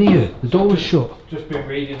one was in here. The door was shut. Just been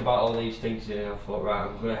reading about all these things here, and I thought, right,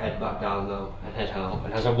 I'm going to head back down now and head out.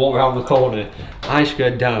 And as I walk around the corner, I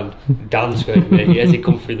scared Dan. Dan scared me as he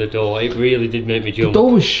come through the door. It really did make me jump. The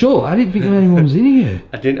door was shut. I didn't think anyone was in here.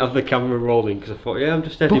 I didn't have the camera rolling because I thought, yeah, I'm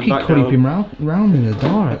just heading Bucky back creeping down. round in the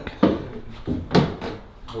dark. But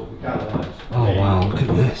we can't relax. Oh wow, look at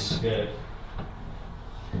this. Yeah.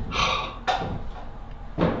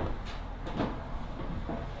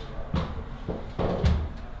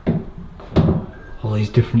 All these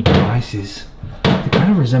different devices. They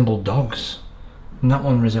kind of resemble dogs. And that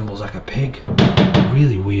one resembles like a pig.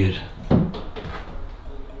 Really weird.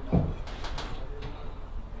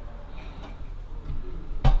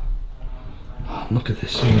 Oh, look at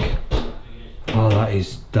this thing. Oh, that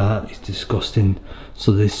is disgusting.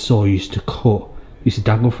 So this saw used to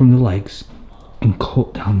dangle from the legs and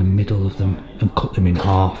cut down the middle of them and cut them in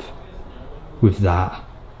half with that.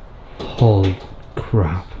 Holy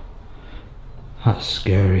crap. That's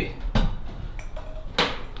scary.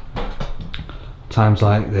 Times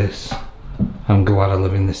like this, I'm glad I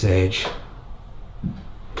live in this age.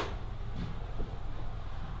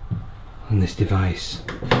 And this device,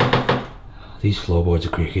 these floorboards are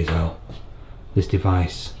creaky as hell. This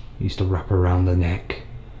device used to wrap around the neck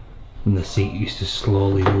and the seat used to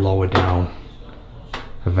slowly lower down,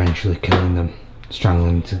 eventually killing them,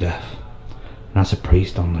 strangling them to death. And that's a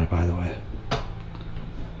priest on there, by the way.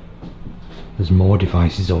 There's more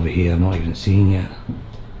devices over here I'm not even seeing yet.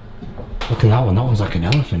 Look at that one, that one's like an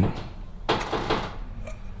elephant.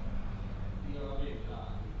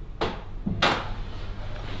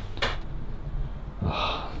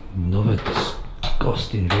 Oh, another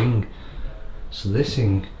disgusting thing. So this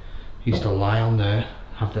thing used to lie on there,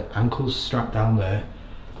 have the ankles strapped down there,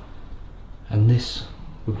 and this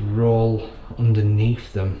would roll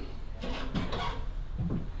underneath them.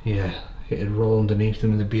 Yeah. It'd roll underneath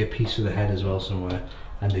them and there'd be a piece of the head as well somewhere,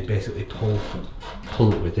 and they basically pull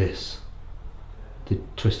it with this. They'd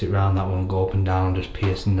twist it round, that one go up and down, just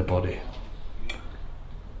piercing the body.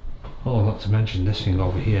 Oh, not to mention this thing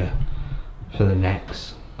over here for the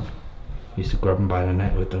necks. Used to grab them by the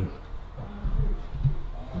neck with them.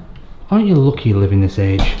 Aren't you lucky you live in this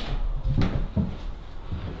age?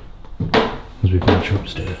 As we venture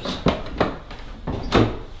upstairs.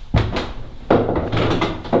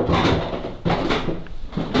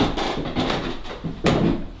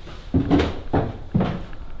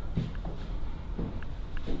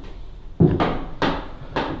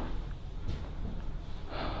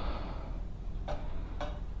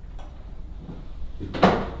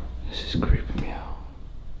 This is creeping me out.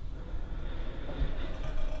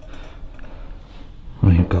 Oh,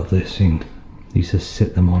 you've got this thing. You used to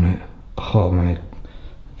sit them on it. Oh my,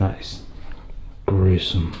 that is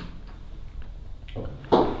gruesome.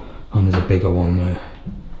 And there's a bigger one there.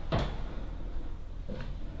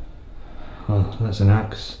 Oh, that's an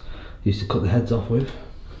axe. Used to cut the heads off with.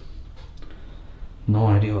 No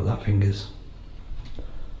idea what that thing is.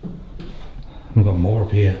 We've got more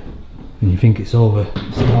up here. And you think it's over,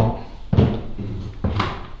 it's not.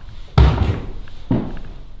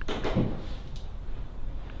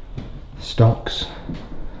 Stocks.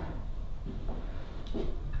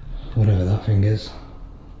 Whatever that thing is.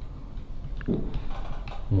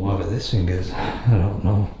 Whatever this thing is, I don't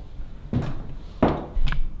know.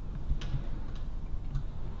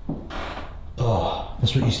 Oh,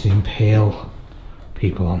 that's what used to impale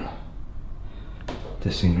people on.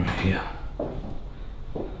 This thing right here.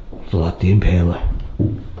 Vlad the Impaler.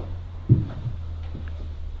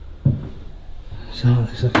 So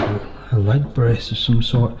it's like a leg brace of some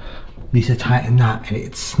sort. They used to tighten that and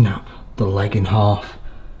it'd snap the leg in half.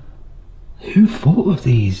 Who thought of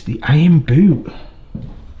these? The iron boot.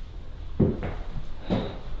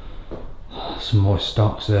 Some more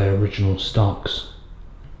stocks there, original stocks.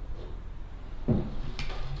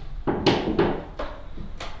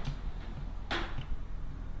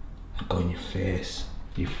 Go in your face,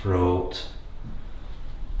 your throat.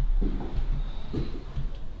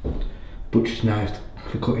 Butcher's knife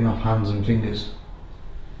for cutting off hands and fingers.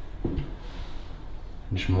 And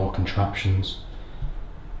just more contraptions.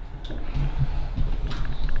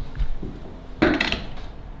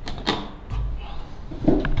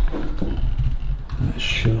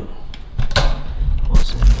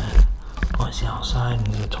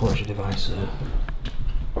 torture device, sir.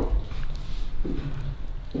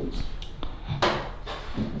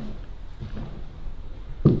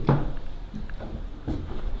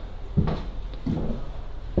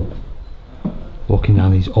 Walking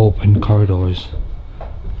down these open corridors.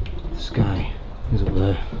 The sky is up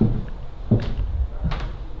there.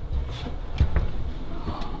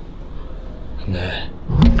 And the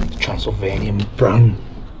Transylvanian brown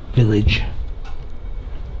village.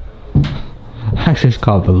 I just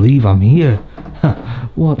can't believe I'm here.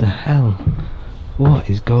 What the hell? What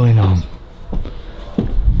is going on?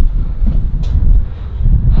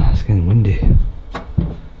 It's getting windy.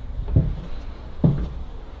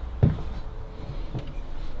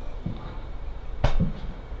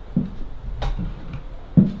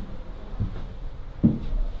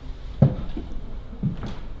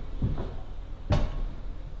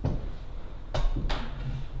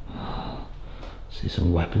 See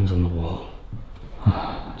some weapons on the wall.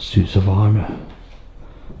 Suits of armour.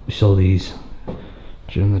 We saw these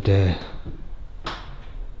during the day.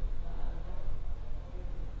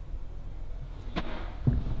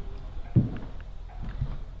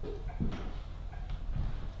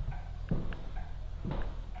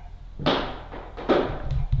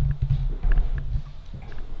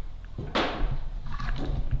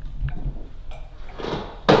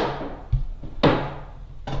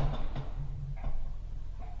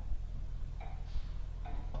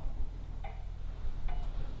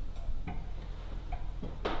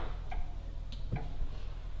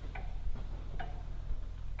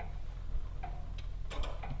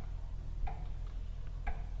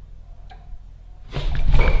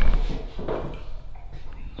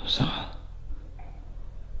 So, I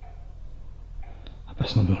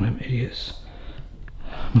best not be one of them idiots.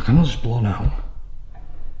 My candle's just blown out.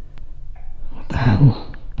 What the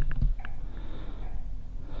hell?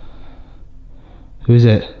 Who is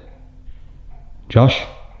it? Josh?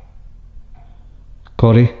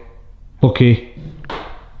 Cody? Bucky?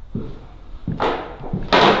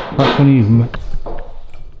 That's one of you.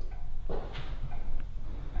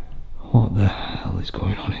 What the hell is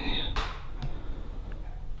going on in here?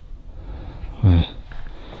 Right.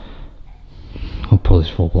 I'll pull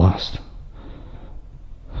this full blast.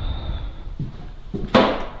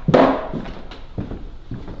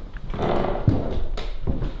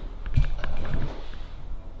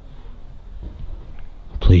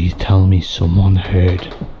 Please tell me someone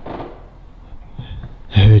heard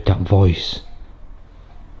that voice.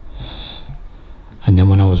 And then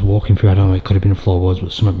when I was walking through, I don't know, it could have been floorboards,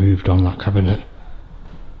 but something moved on that cabinet.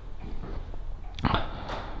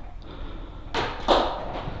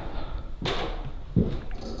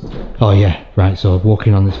 Oh yeah, right, so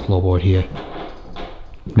walking on this floorboard here,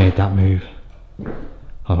 made that move.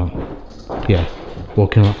 Hold on. Yeah,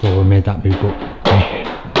 walking on that floorboard made that move, but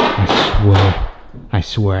I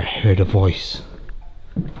swear I heard a voice.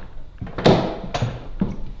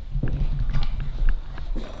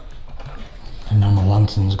 And now my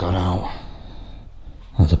lantern's got out.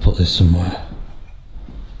 I'll have to put this somewhere.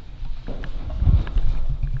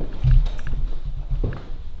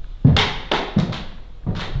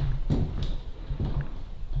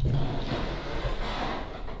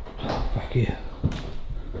 Back here.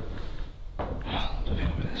 I'll do it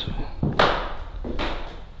over this way.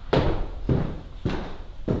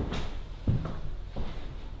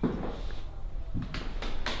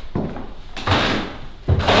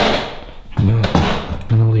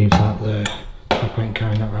 I'm gonna leave that there. No point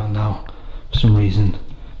carrying that around now. For some reason,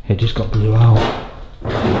 it just got blew out.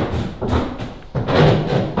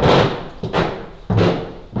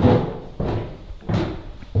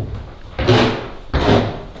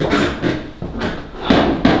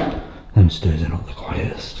 Them stairs are not the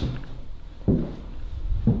quietest.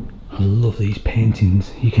 I love these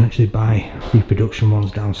paintings. You can actually buy reproduction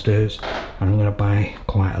ones downstairs, and I'm gonna buy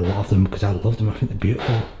quite a lot of them because I love them. I think they're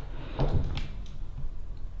beautiful.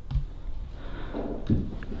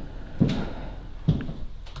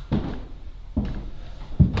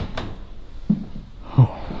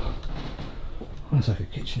 Oh, that's like a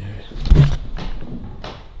kitchen area.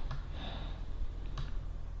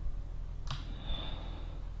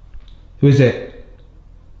 Who is it?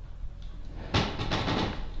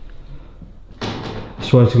 I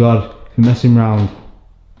swear to God, if you're messing around.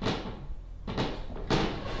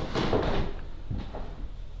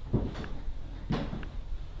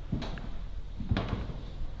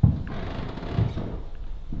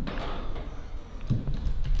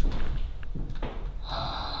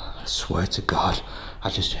 I swear to God, I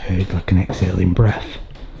just heard like an exhaling breath.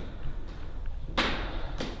 I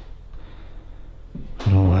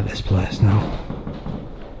don't like this place now.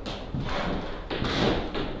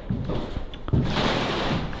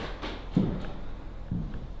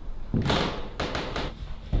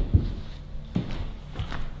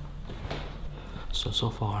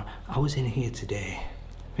 So far, I was in here today.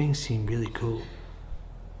 Things seem really cool.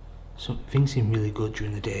 So things seem really good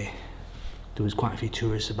during the day. There was quite a few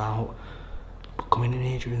tourists about, but coming in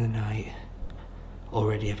here during the night,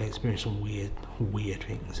 already I've experienced some weird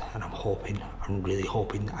things, and I'm really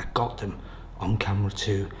hoping that I got them on camera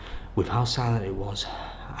too. With how silent it was,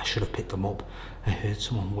 I should have picked them up. I heard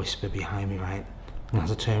someone whisper behind me, right? And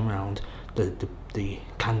as I turned around, the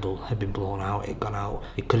candle had been blown out, it got out.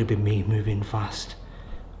 It could have been me moving fast,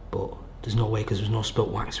 but there's no way because there was no spilt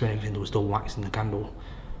wax or anything, there was still wax in the candle.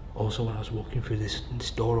 Also, when I was walking through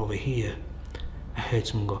this door over here, I heard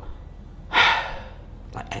someone go,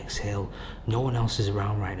 like exhale. No one else is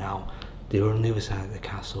around right now. They're on the other side of the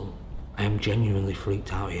castle. I am genuinely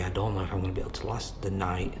freaked out here. I don't know if I'm going to be able to last the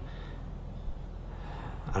night.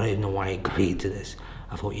 I don't even know why I agreed to this.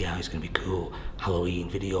 I thought, yeah, it's going to be cool. Halloween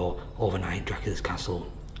video, overnight, Dracula's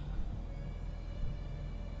castle.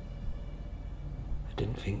 I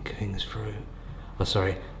didn't think things through. Oh,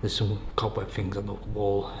 sorry, there's some cobweb things on the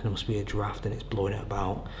wall, and there must be a draft and it's blowing it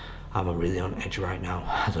about. I'm really on edge right now.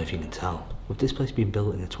 I don't know if you can tell. With this place being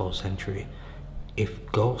built in the 12th century, if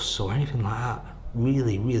ghosts or anything like that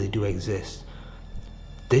really do exist,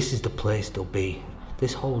 this is the place they'll be.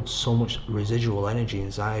 This holds so much residual energy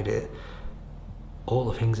inside it. All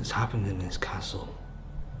the things that's happened in this castle.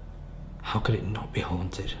 How could it not be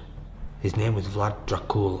haunted? His name was Vlad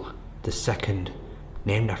Dracul II,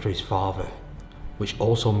 named after his father, which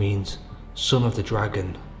also means son of the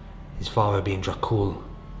dragon, his father being Dracul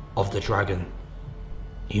of the dragon.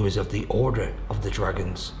 He was of the order of the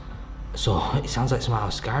dragons. So it sounds like something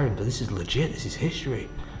out of Skyrim, but this is legit, this is history.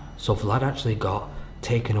 So Vlad actually got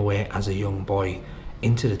taken away as a young boy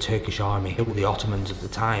into the Turkish army with the Ottomans of the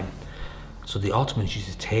time. So the Ottomans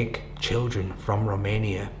used to take children from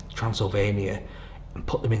Romania, Transylvania, and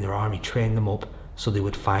put them in their army, train them up so they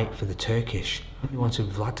would fight for the Turkish. They wanted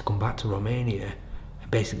Vlad to come back to Romania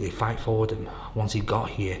and basically fight for them. Once he got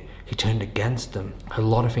here, he turned against them. A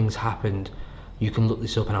lot of things happened. You can look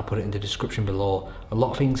this up and I'll put it in the description below. A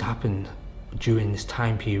lot of things happened during this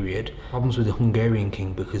time period. Problems with the Hungarian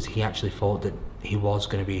king because he actually thought that he was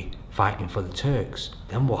going to be fighting for the Turks.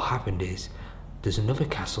 Then what happened is, there's another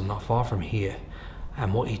castle not far from here,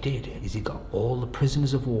 and what he did is he got all the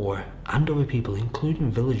prisoners of war and other people, including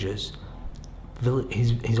villagers,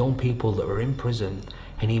 his own people that were in prison,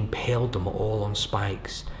 and he impaled them all on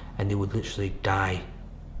spikes, and they would literally die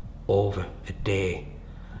over a day.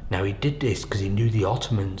 Now he did this because he knew the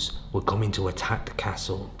Ottomans were coming to attack the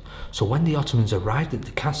castle. So when the Ottomans arrived at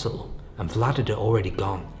the castle, and Vlad had already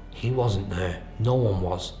gone, he wasn't there, no one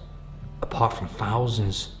was, apart from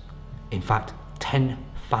thousands, in fact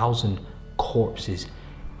 10,000 corpses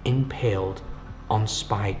impaled on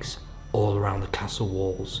spikes all around the castle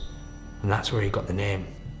walls. And that's where he got the name,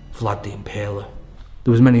 Vlad the Impaler.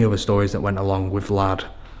 There was many other stories that went along with Vlad.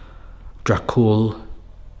 Dracul,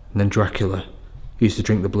 and then Dracula. He used to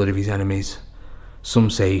drink the blood of his enemies. Some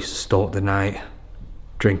say he used to stalk the night,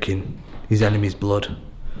 drinking his enemy's blood.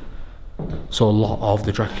 So a lot of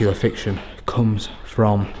the Dracula fiction comes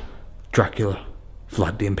from Dracula,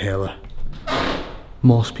 Vlad the Impaler.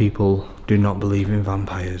 Most people do not believe in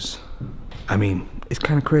vampires. I mean, it's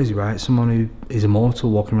kind of crazy, right? Someone who is immortal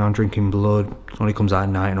walking around drinking blood, only comes out at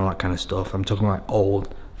night and all that kind of stuff. I'm talking like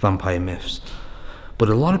old vampire myths. But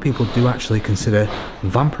a lot of people do actually consider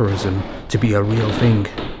vampirism to be a real thing.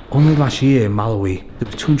 Only last year in Malawi, there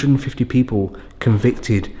were 250 people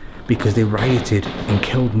convicted because they rioted and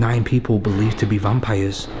killed 9 people believed to be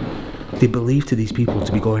vampires. They believed to these people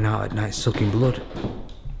to be going out at night sucking blood.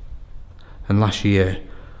 And last year,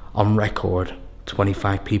 on record,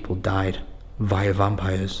 25 people died via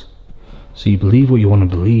vampires. So you believe what you want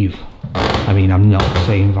to believe. I mean, I'm not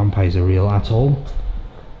saying vampires are real at all.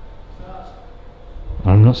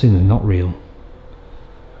 I'm not saying they're not real.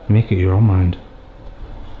 You make it your own mind.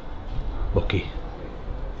 Bucky.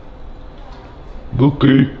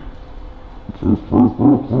 Bucky.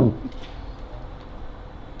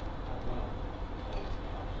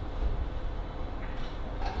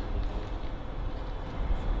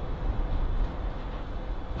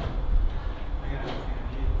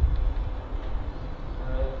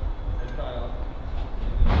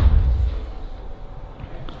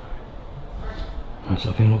 So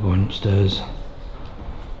I think we're going upstairs.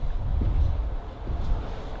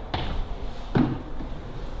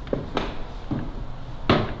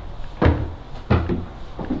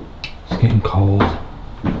 It's getting cold.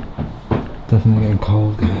 Definitely getting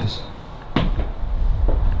cold, guys.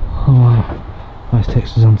 Oh wow. Nice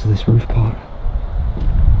takes us onto this roof part.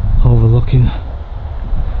 Overlooking.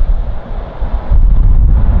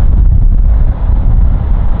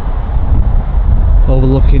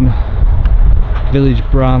 overlooking Village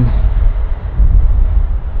Bran.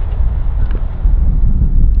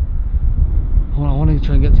 I want to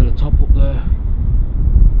try and get to the top up there.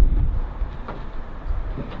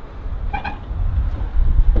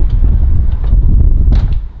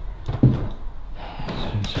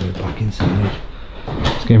 So we're back inside.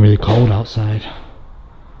 It's getting really cold outside.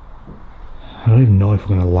 I don't even know if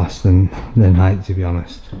we're going to last the night, to be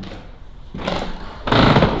honest.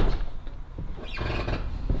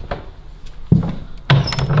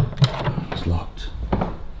 It's locked.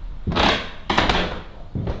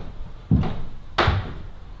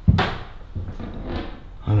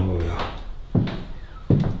 I know where we are.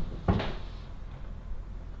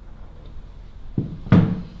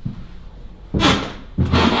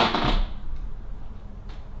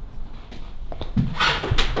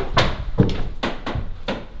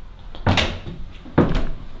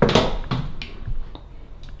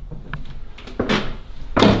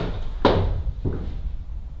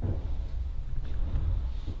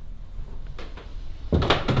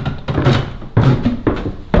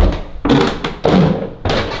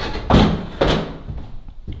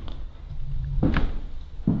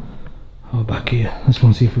 Back here, let's go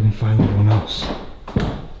and see if we can find everyone else.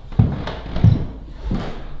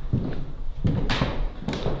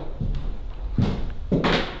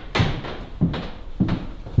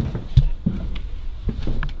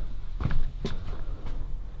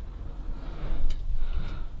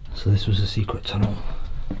 So this was a secret tunnel.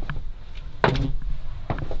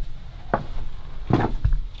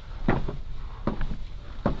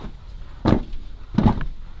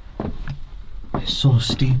 It's so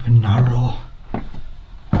steep and narrow.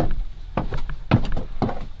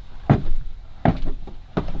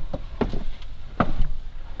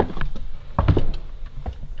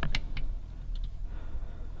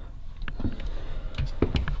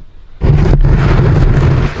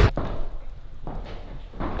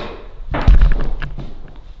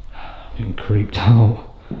 Getting creeped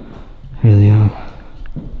out. Really am.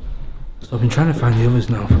 So I've been trying to find the others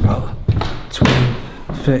now for about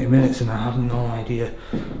 20-30 minutes and I have no idea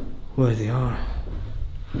where they are.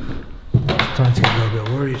 I'm starting to get a little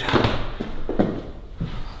bit worried.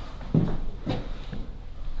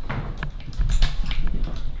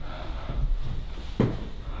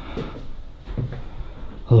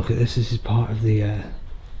 Oh, look at this, this is part of the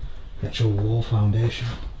actual wall foundation.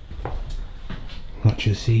 You can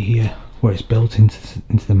actually see here where it's built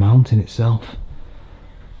into the mountain itself.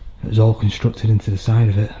 It was all constructed into the side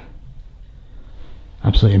of it.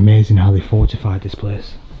 Absolutely amazing how they fortified this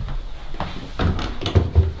place.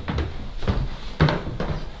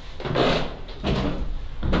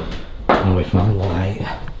 Oh, if not light.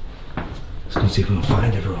 Let's go see if we can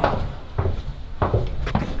find everyone.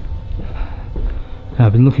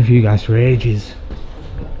 I've been looking for you guys for ages.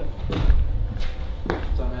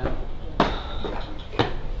 What's up, man?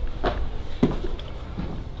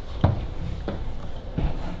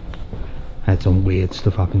 I had some weird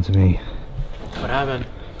stuff happen to me. What happened?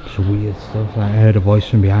 Some weird stuff. I heard a voice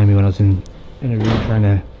from behind me when I was in a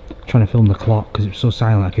room trying to film the clock because it was so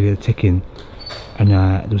silent I could hear the ticking, and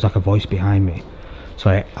there was like a voice behind me. So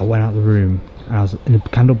I went out of the room and the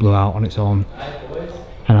candle blew out on its own,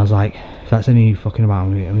 and I was like, if that's any fucking about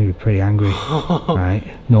me, I'm gonna be pretty angry. Right?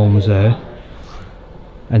 No one was there.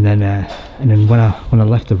 And then when I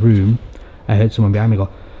left the room, I heard someone behind me go,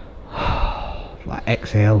 like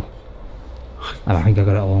exhale. And I think I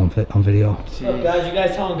got it all on video. What's up, guys? You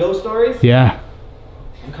guys telling ghost stories? Yeah.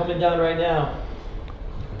 I'm coming down right now.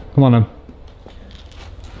 Come on then.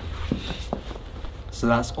 So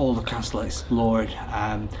that's all the castle explored.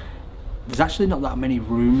 There's actually not that many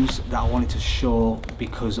rooms that I wanted to show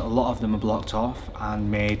because a lot of them are blocked off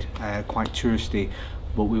and made quite touristy,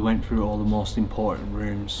 but we went through all the most important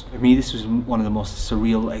rooms. For me, this was one of the most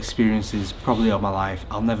surreal experiences probably of my life.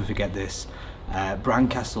 I'll never forget this. Bran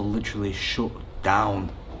Castle literally shut down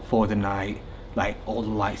for the night, like all the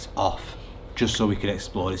lights off, just so we could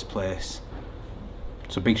explore this place.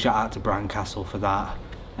 So big shout out to Bran Castle for that.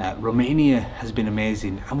 Romania has been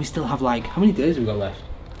amazing, and we still have like, how many days have we got left?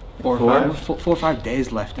 Four or 5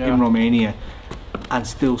 days left in Romania, and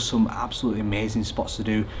still some absolutely amazing spots to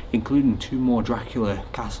do, including 2 more Dracula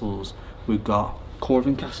castles. We've got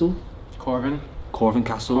Corvin Castle, Corvin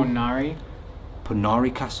Castle,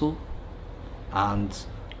 Ponari Castle, and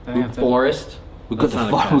Forest. we've got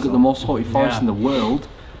the most haunted forest in the world.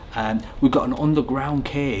 We've got an underground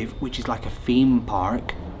cave, which is like a theme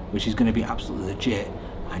park, which is going to be absolutely legit.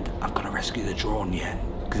 And I've got to rescue the drone yet,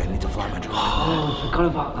 because I need to fly my drone. Oh, I forgot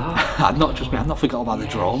about that. I've not forgot about the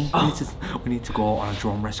drone. We need to go on a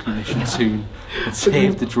drone rescue mission soon and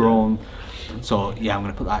save the drone. So yeah, I'm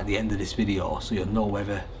going to put that at the end of this video so you'll know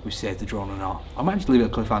whether we've saved the drone or not. I might just leave it a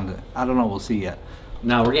cliffhanger. I don't know, we'll see yet.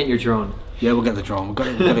 No, we're getting your drone. Yeah, we'll get the drone. We've got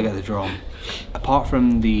to get the drone. Apart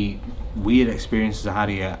from the weird experiences I had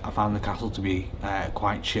here, I found the castle to be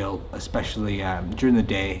quite chill, especially during the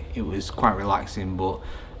day. It was quite relaxing, but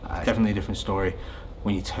definitely a different story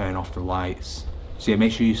when you turn off the lights. So yeah,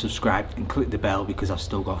 make sure you subscribe and click the bell because I've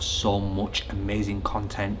still got so much amazing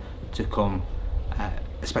content to come,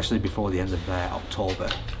 especially before the end of October.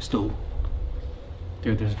 Still,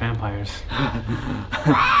 Dude, there's vampires.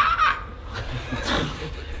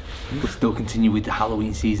 we'll still continue with the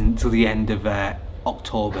Halloween season till the end of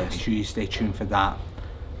October. Make sure you stay tuned for that.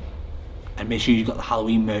 And make sure you've got the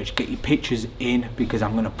Halloween merch, get your pictures in because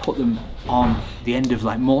I'm going to put them on the end of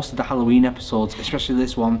like most of the Halloween episodes, especially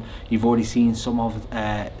this one. You've already seen some of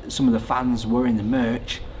the fans wearing the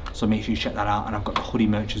merch, so make sure you check that out. And I've got the hoodie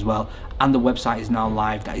merch as well, and the website is now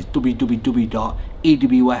live. That is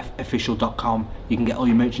www.ewfofficial.com. You can get all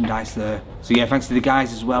your merchandise there. So yeah, thanks to the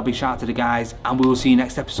guys as well, big shout out to the guys, and we will see you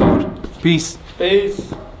next episode. Peace.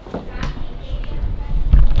 Peace.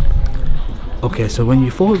 Okay, so when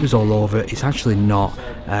you thought it was all over, it's actually not.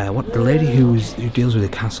 What the lady who deals with the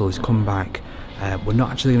castle has come back. We're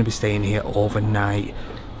not actually going to be staying here overnight,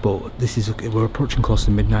 but we're approaching close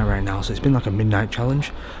to midnight right now, so it's been like a midnight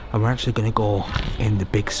challenge, and we're actually going to go in the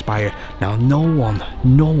big spire. Now, no one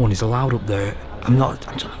is allowed up there. I'm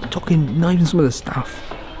talking not even some of the staff,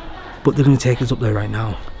 but they're going to take us up there right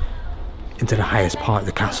now into the highest part of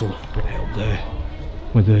the castle. Right up there,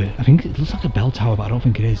 with I think it looks like a bell tower, but I don't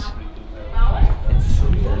think it is.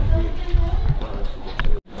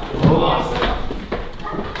 We're lost.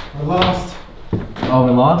 Oh,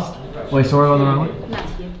 we're lost? Wait, so we're going the wrong way? Not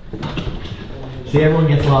here. See, everyone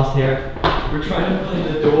gets lost here. We're trying to find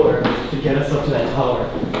the door to get us up to that tower.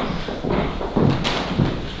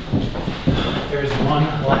 There's one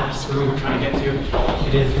last room we're trying to get to.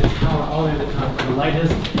 It is the tower all the way to the top where the light is.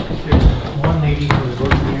 There's one lady who is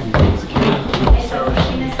working here. So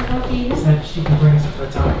she said she can bring us up to the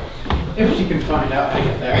tower. If she can find out how to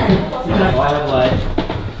get there. Wild light.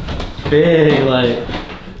 Big light.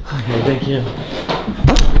 Okay, thank you.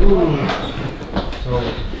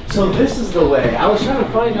 So this is the way. I was trying to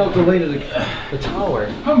find out the way to the tower.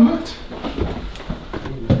 I'm hooked.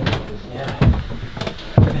 Yeah.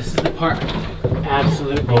 This is the part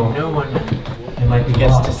absolutely no one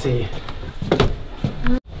gets to see.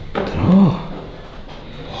 Oh.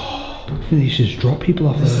 They should just drop people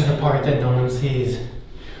off This there. is the part that no one sees.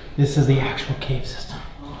 This is the actual cave system.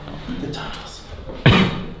 The tunnels.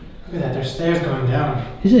 Look at that, there's stairs going down.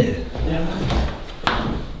 Is it? Yeah.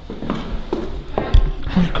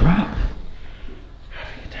 Holy crap.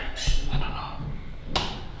 I don't know.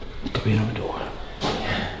 There could be another door.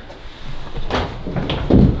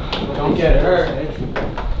 Don't get hurt.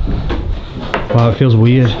 Wow, it feels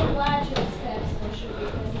weird.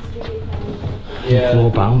 Yeah. The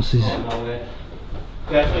floor bounces. No way.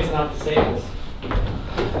 Definitely it's not the safest.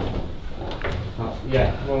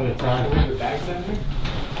 Yeah, one at a time. The bags in here?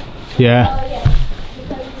 Yeah.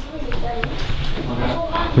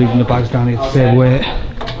 Leaving the bags down here to save weight.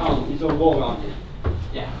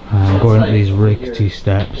 I'm going up these rickety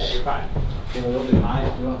steps. You're fine.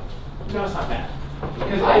 No, it's not bad.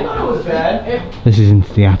 Because I thought it was bad. This is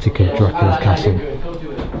into the attic of Dracula's castle.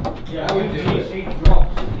 Yeah, I would do it.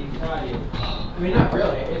 I mean, not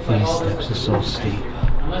really. It's like These all this steps are so steep.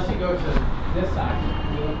 Unless you go to this side,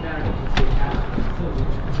 you look down and you can see the castle.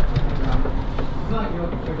 It's not like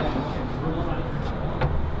you're down.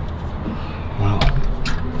 Wow.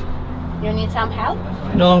 You need some help?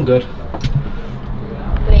 No, I'm good.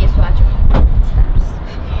 Please watch steps.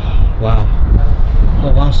 Wow.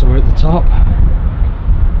 Well, wow, so we're at the top.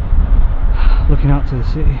 Looking out to the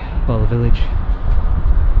city, well, the village.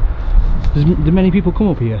 Do many people come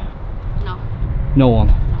up here? No. No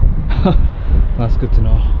one? That's good to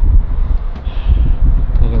know.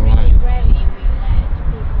 Not gonna lie. Rarely we let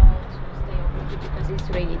people to stay over here because it's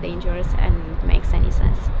really dangerous and makes any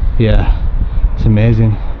sense. Yeah, it's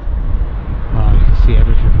amazing. Wow, you can see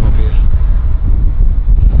everything from up here.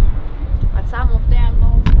 But some of them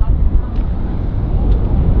don't stop.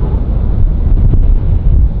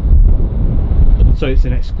 So it's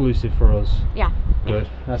an exclusive for us. Yeah. Good.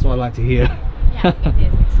 That's what I like to hear. Yeah, it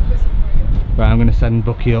is exclusive for you. Right, I'm going to send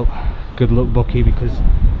Bucky up. Good luck, Bucky, because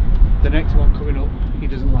the next one coming up, he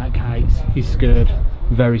doesn't like heights. He's scared,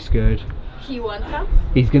 very scared. He won't come?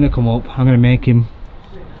 He's going to come up. I'm going to make him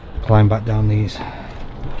climb back down these.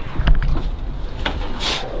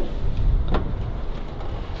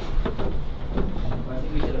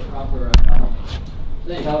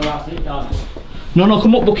 No,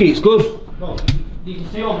 come up, Bucky, it's good. You can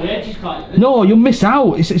see over the edges, can't you? No, you'll miss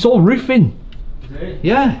out. It's all roofing. Is it?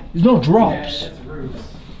 Yeah, there's no drops. Yeah, it's roofs.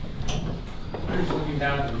 I'm just looking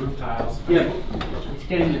down at the roof tiles. Yeah, but it's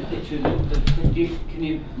getting the picture. Can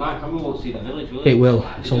you, my camera won't see the village, will it? It will.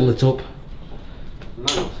 It's all lit up. I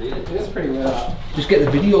might not see it. It's pretty lit up. Just get the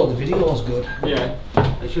video. The video's good. Yeah.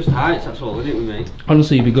 It's just heights, that's all, isn't it, with me?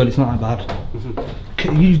 Honestly, you'd be good. It's not that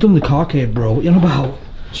bad. You've done the car cave, bro. What you on about?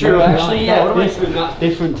 True, actually, yeah. That's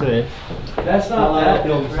different to it. That's not Like that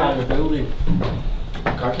the other side of the building.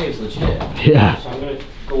 Car cave's legit. Yeah. So I'm going to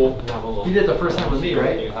go up and have a look. You did the first time with me,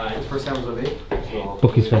 right? Heights. The first time was with me? So,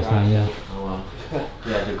 Bucky's first time, yeah. Oh wow.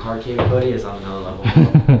 Yeah, the car cave buddy is on another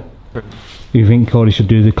level. If you think Cody should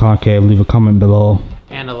do the car cave, leave a comment below.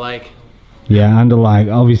 And a like. Yeah, and a like.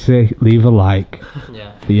 Obviously, leave a like.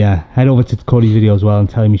 Yeah. But yeah, head over to Cody's video as well and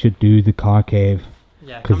tell him you should do the car cave.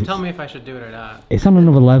 Yeah, 'Cause come tell it's- me if I should do it or not. It's on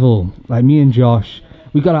another level. Like me and Josh,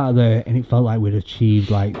 we got out of there and it felt like we'd achieved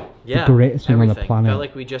like the greatest thing on the planet. Felt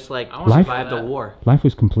like we just like I wanna Life- survived the war. Life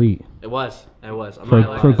was complete. It was. It was. I'm For-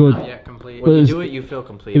 not for a lying. good- Not yet complete. When It you was- do it, you feel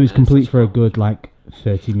complete. It was man. complete It's for a such good like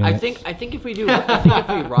 30 minutes. I think if we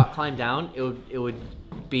rock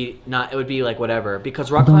be like whatever,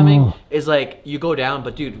 because rock climbing is like you go down,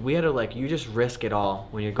 but dude, we had to like you just risk it all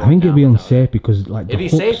when you're going. I think it'd be down without it. unsafe because like the It'd be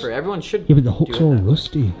hooks, safer. Everyone should. Yeah, but the hooks do are all it.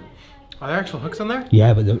 rusty. Are there actual hooks on there?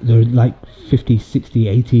 Yeah, but they're like 50, 60,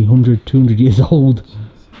 80, 100, 200 years old.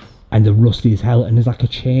 And they're rusty as hell. And there's like a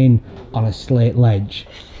chain on a slate ledge.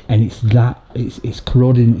 And it's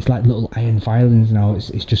corroded. It's like little iron filings now.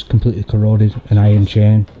 It's just completely corroded, an iron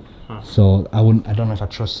chain. Huh. So I don't know if I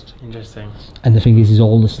trust. Interesting. And the thing is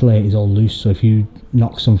all the slate is all loose. So if you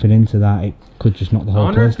knock something into that, it could just knock the I whole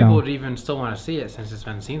wonder place if people down. would even still want to see it since it's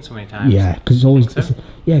been seen so many times. Yeah, because it's always Think so?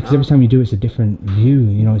 because every time you do it, it's a different view.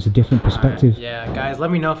 You know, it's a different perspective. Yeah, guys,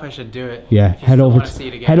 let me know if I should do it. Yeah, If you head still over wanna see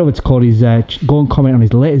it again. to Cody's. Go and comment on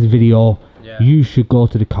his latest video. Yeah. You should go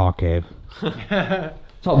to the car cave.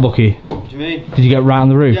 Top Bucky, What do you mean? did you get right on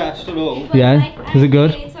the roof? Yeah, I stood up. Yeah? Was it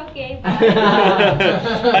good? It's okay.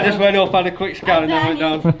 I just went up, had a quick scan and then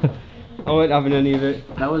went down. I wasn't having any of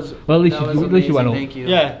it. That was. Well, at least that you- was at least you went amazing. up. Thank you.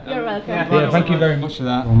 Yeah. You're welcome. Yeah, thank you very much for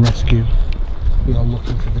that. On rescue, we are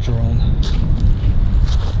looking for the drone.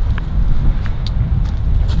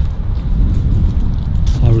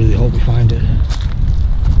 I really hope we find it.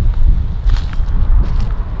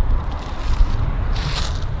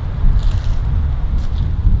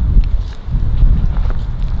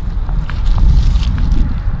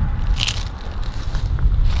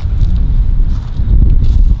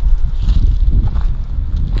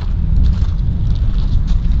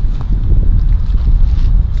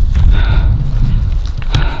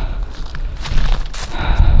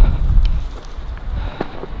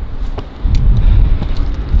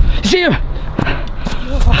 See him!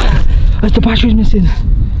 As the battery's missing.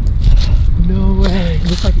 No way. It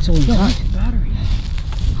looks like it's all intact. Battery.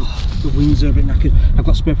 The wings are a bit knackered. I've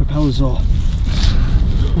got spare propellers though.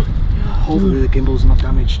 Hopefully the gimbal's not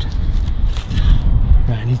damaged.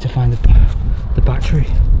 Right, I need to find the battery.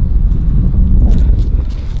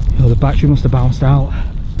 Oh, the battery must have bounced out.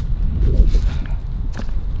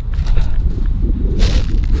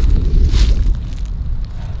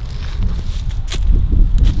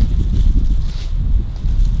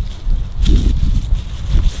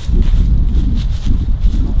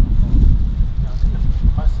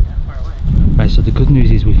 Right, so the good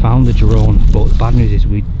news is we found the drone, but the bad news is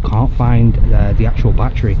we can't find the actual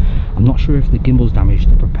battery. I'm not sure if the gimbal's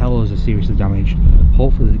damaged, the propellers are seriously damaged.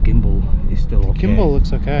 Hopefully the gimbal is still okay. Gimbal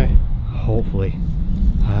looks okay. Hopefully.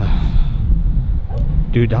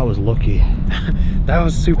 Dude, that was lucky. That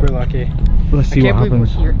was super lucky. Let's see what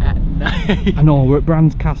happens. We're here at night. I know, we're at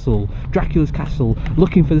Brand's castle, Dracula's castle,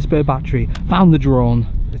 looking for the spare battery, found the drone,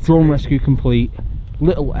 drone rescue complete,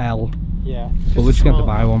 little L, Yeah. but we're just going to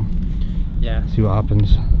buy one. Yeah. See what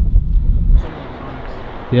happens.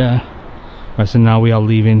 Yeah. Right, so now we are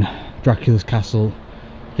leaving Dracula's castle.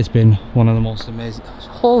 It's been one of the most amazing.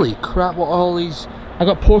 Holy crap! What are all these? I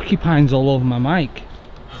got porcupines all over my mic.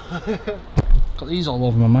 Got these all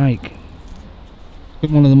over my mic.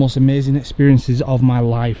 Been one of the most amazing experiences of my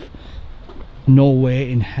life. No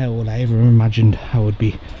way in hell would I ever imagined I would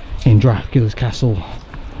be in Dracula's castle.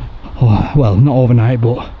 Oh, well, not overnight,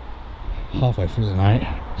 but halfway through the night.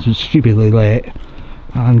 It's stupidly late,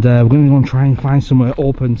 and we're going to go and try and find somewhere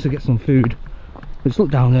open to get some food. Let's look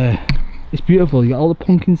down there. It's beautiful. You got all the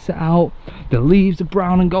pumpkins set out, the leaves are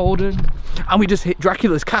brown and golden, and we just hit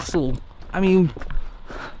Dracula's castle. I mean,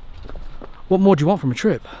 what more do you want from a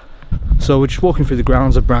trip? So we're just walking through the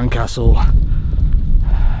grounds of Bran Castle. I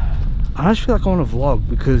just feel like I want to vlog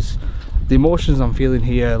because The emotions I'm feeling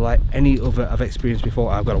here, like any other I've experienced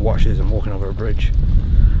before. I've got to watch this. I'm walking over a bridge.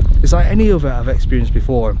 It's like any other I've experienced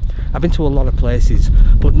before. I've been to a lot of places,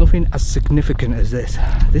 but nothing as significant as this.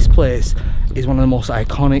 This place is one of the most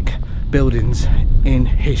iconic buildings in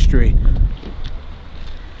history.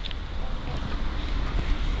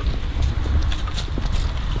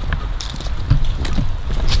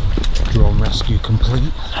 Drone rescue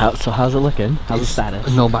complete. So how's it looking? How's the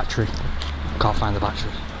status? No battery. Can't find the battery.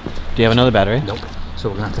 Do you have another battery? Nope. So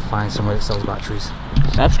we're gonna have to find somewhere that sells batteries.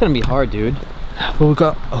 That's gonna be hard, dude. Well, we've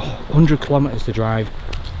got 100 kilometers to drive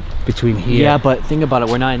between here. Yeah, but think about it.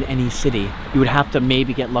 We're not in any city. You would have to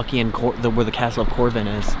maybe get lucky in where the castle of Corvin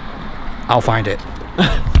is. I'll find it.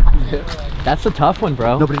 That's a tough one,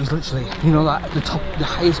 bro. No, but it was literally, you know, that the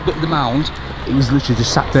highest bit of the mound. It was literally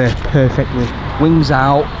just sat there perfectly, wings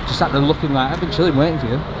out, just sat there looking like, I've been chilling waiting for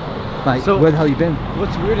you. Like, So, where the hell you been?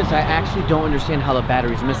 What's weird is I actually don't understand how the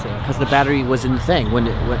battery's missing, because the battery was in the thing when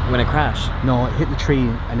it crashed. No, it hit the tree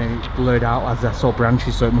and then it blurred out as I saw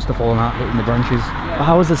branches, so it must have fallen out hitting the branches. But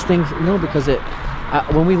how was this thing? No, because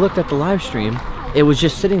when we looked at the live stream, it was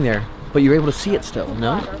just sitting there, but you were able to see it still.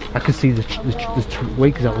 No? I could see the way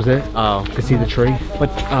because that was it. Oh. I could see the tree. But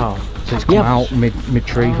So it's come out mid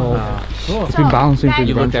tree hole. It's been bouncing through the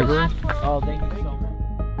You looked branches. everywhere? Oh, thank you so much.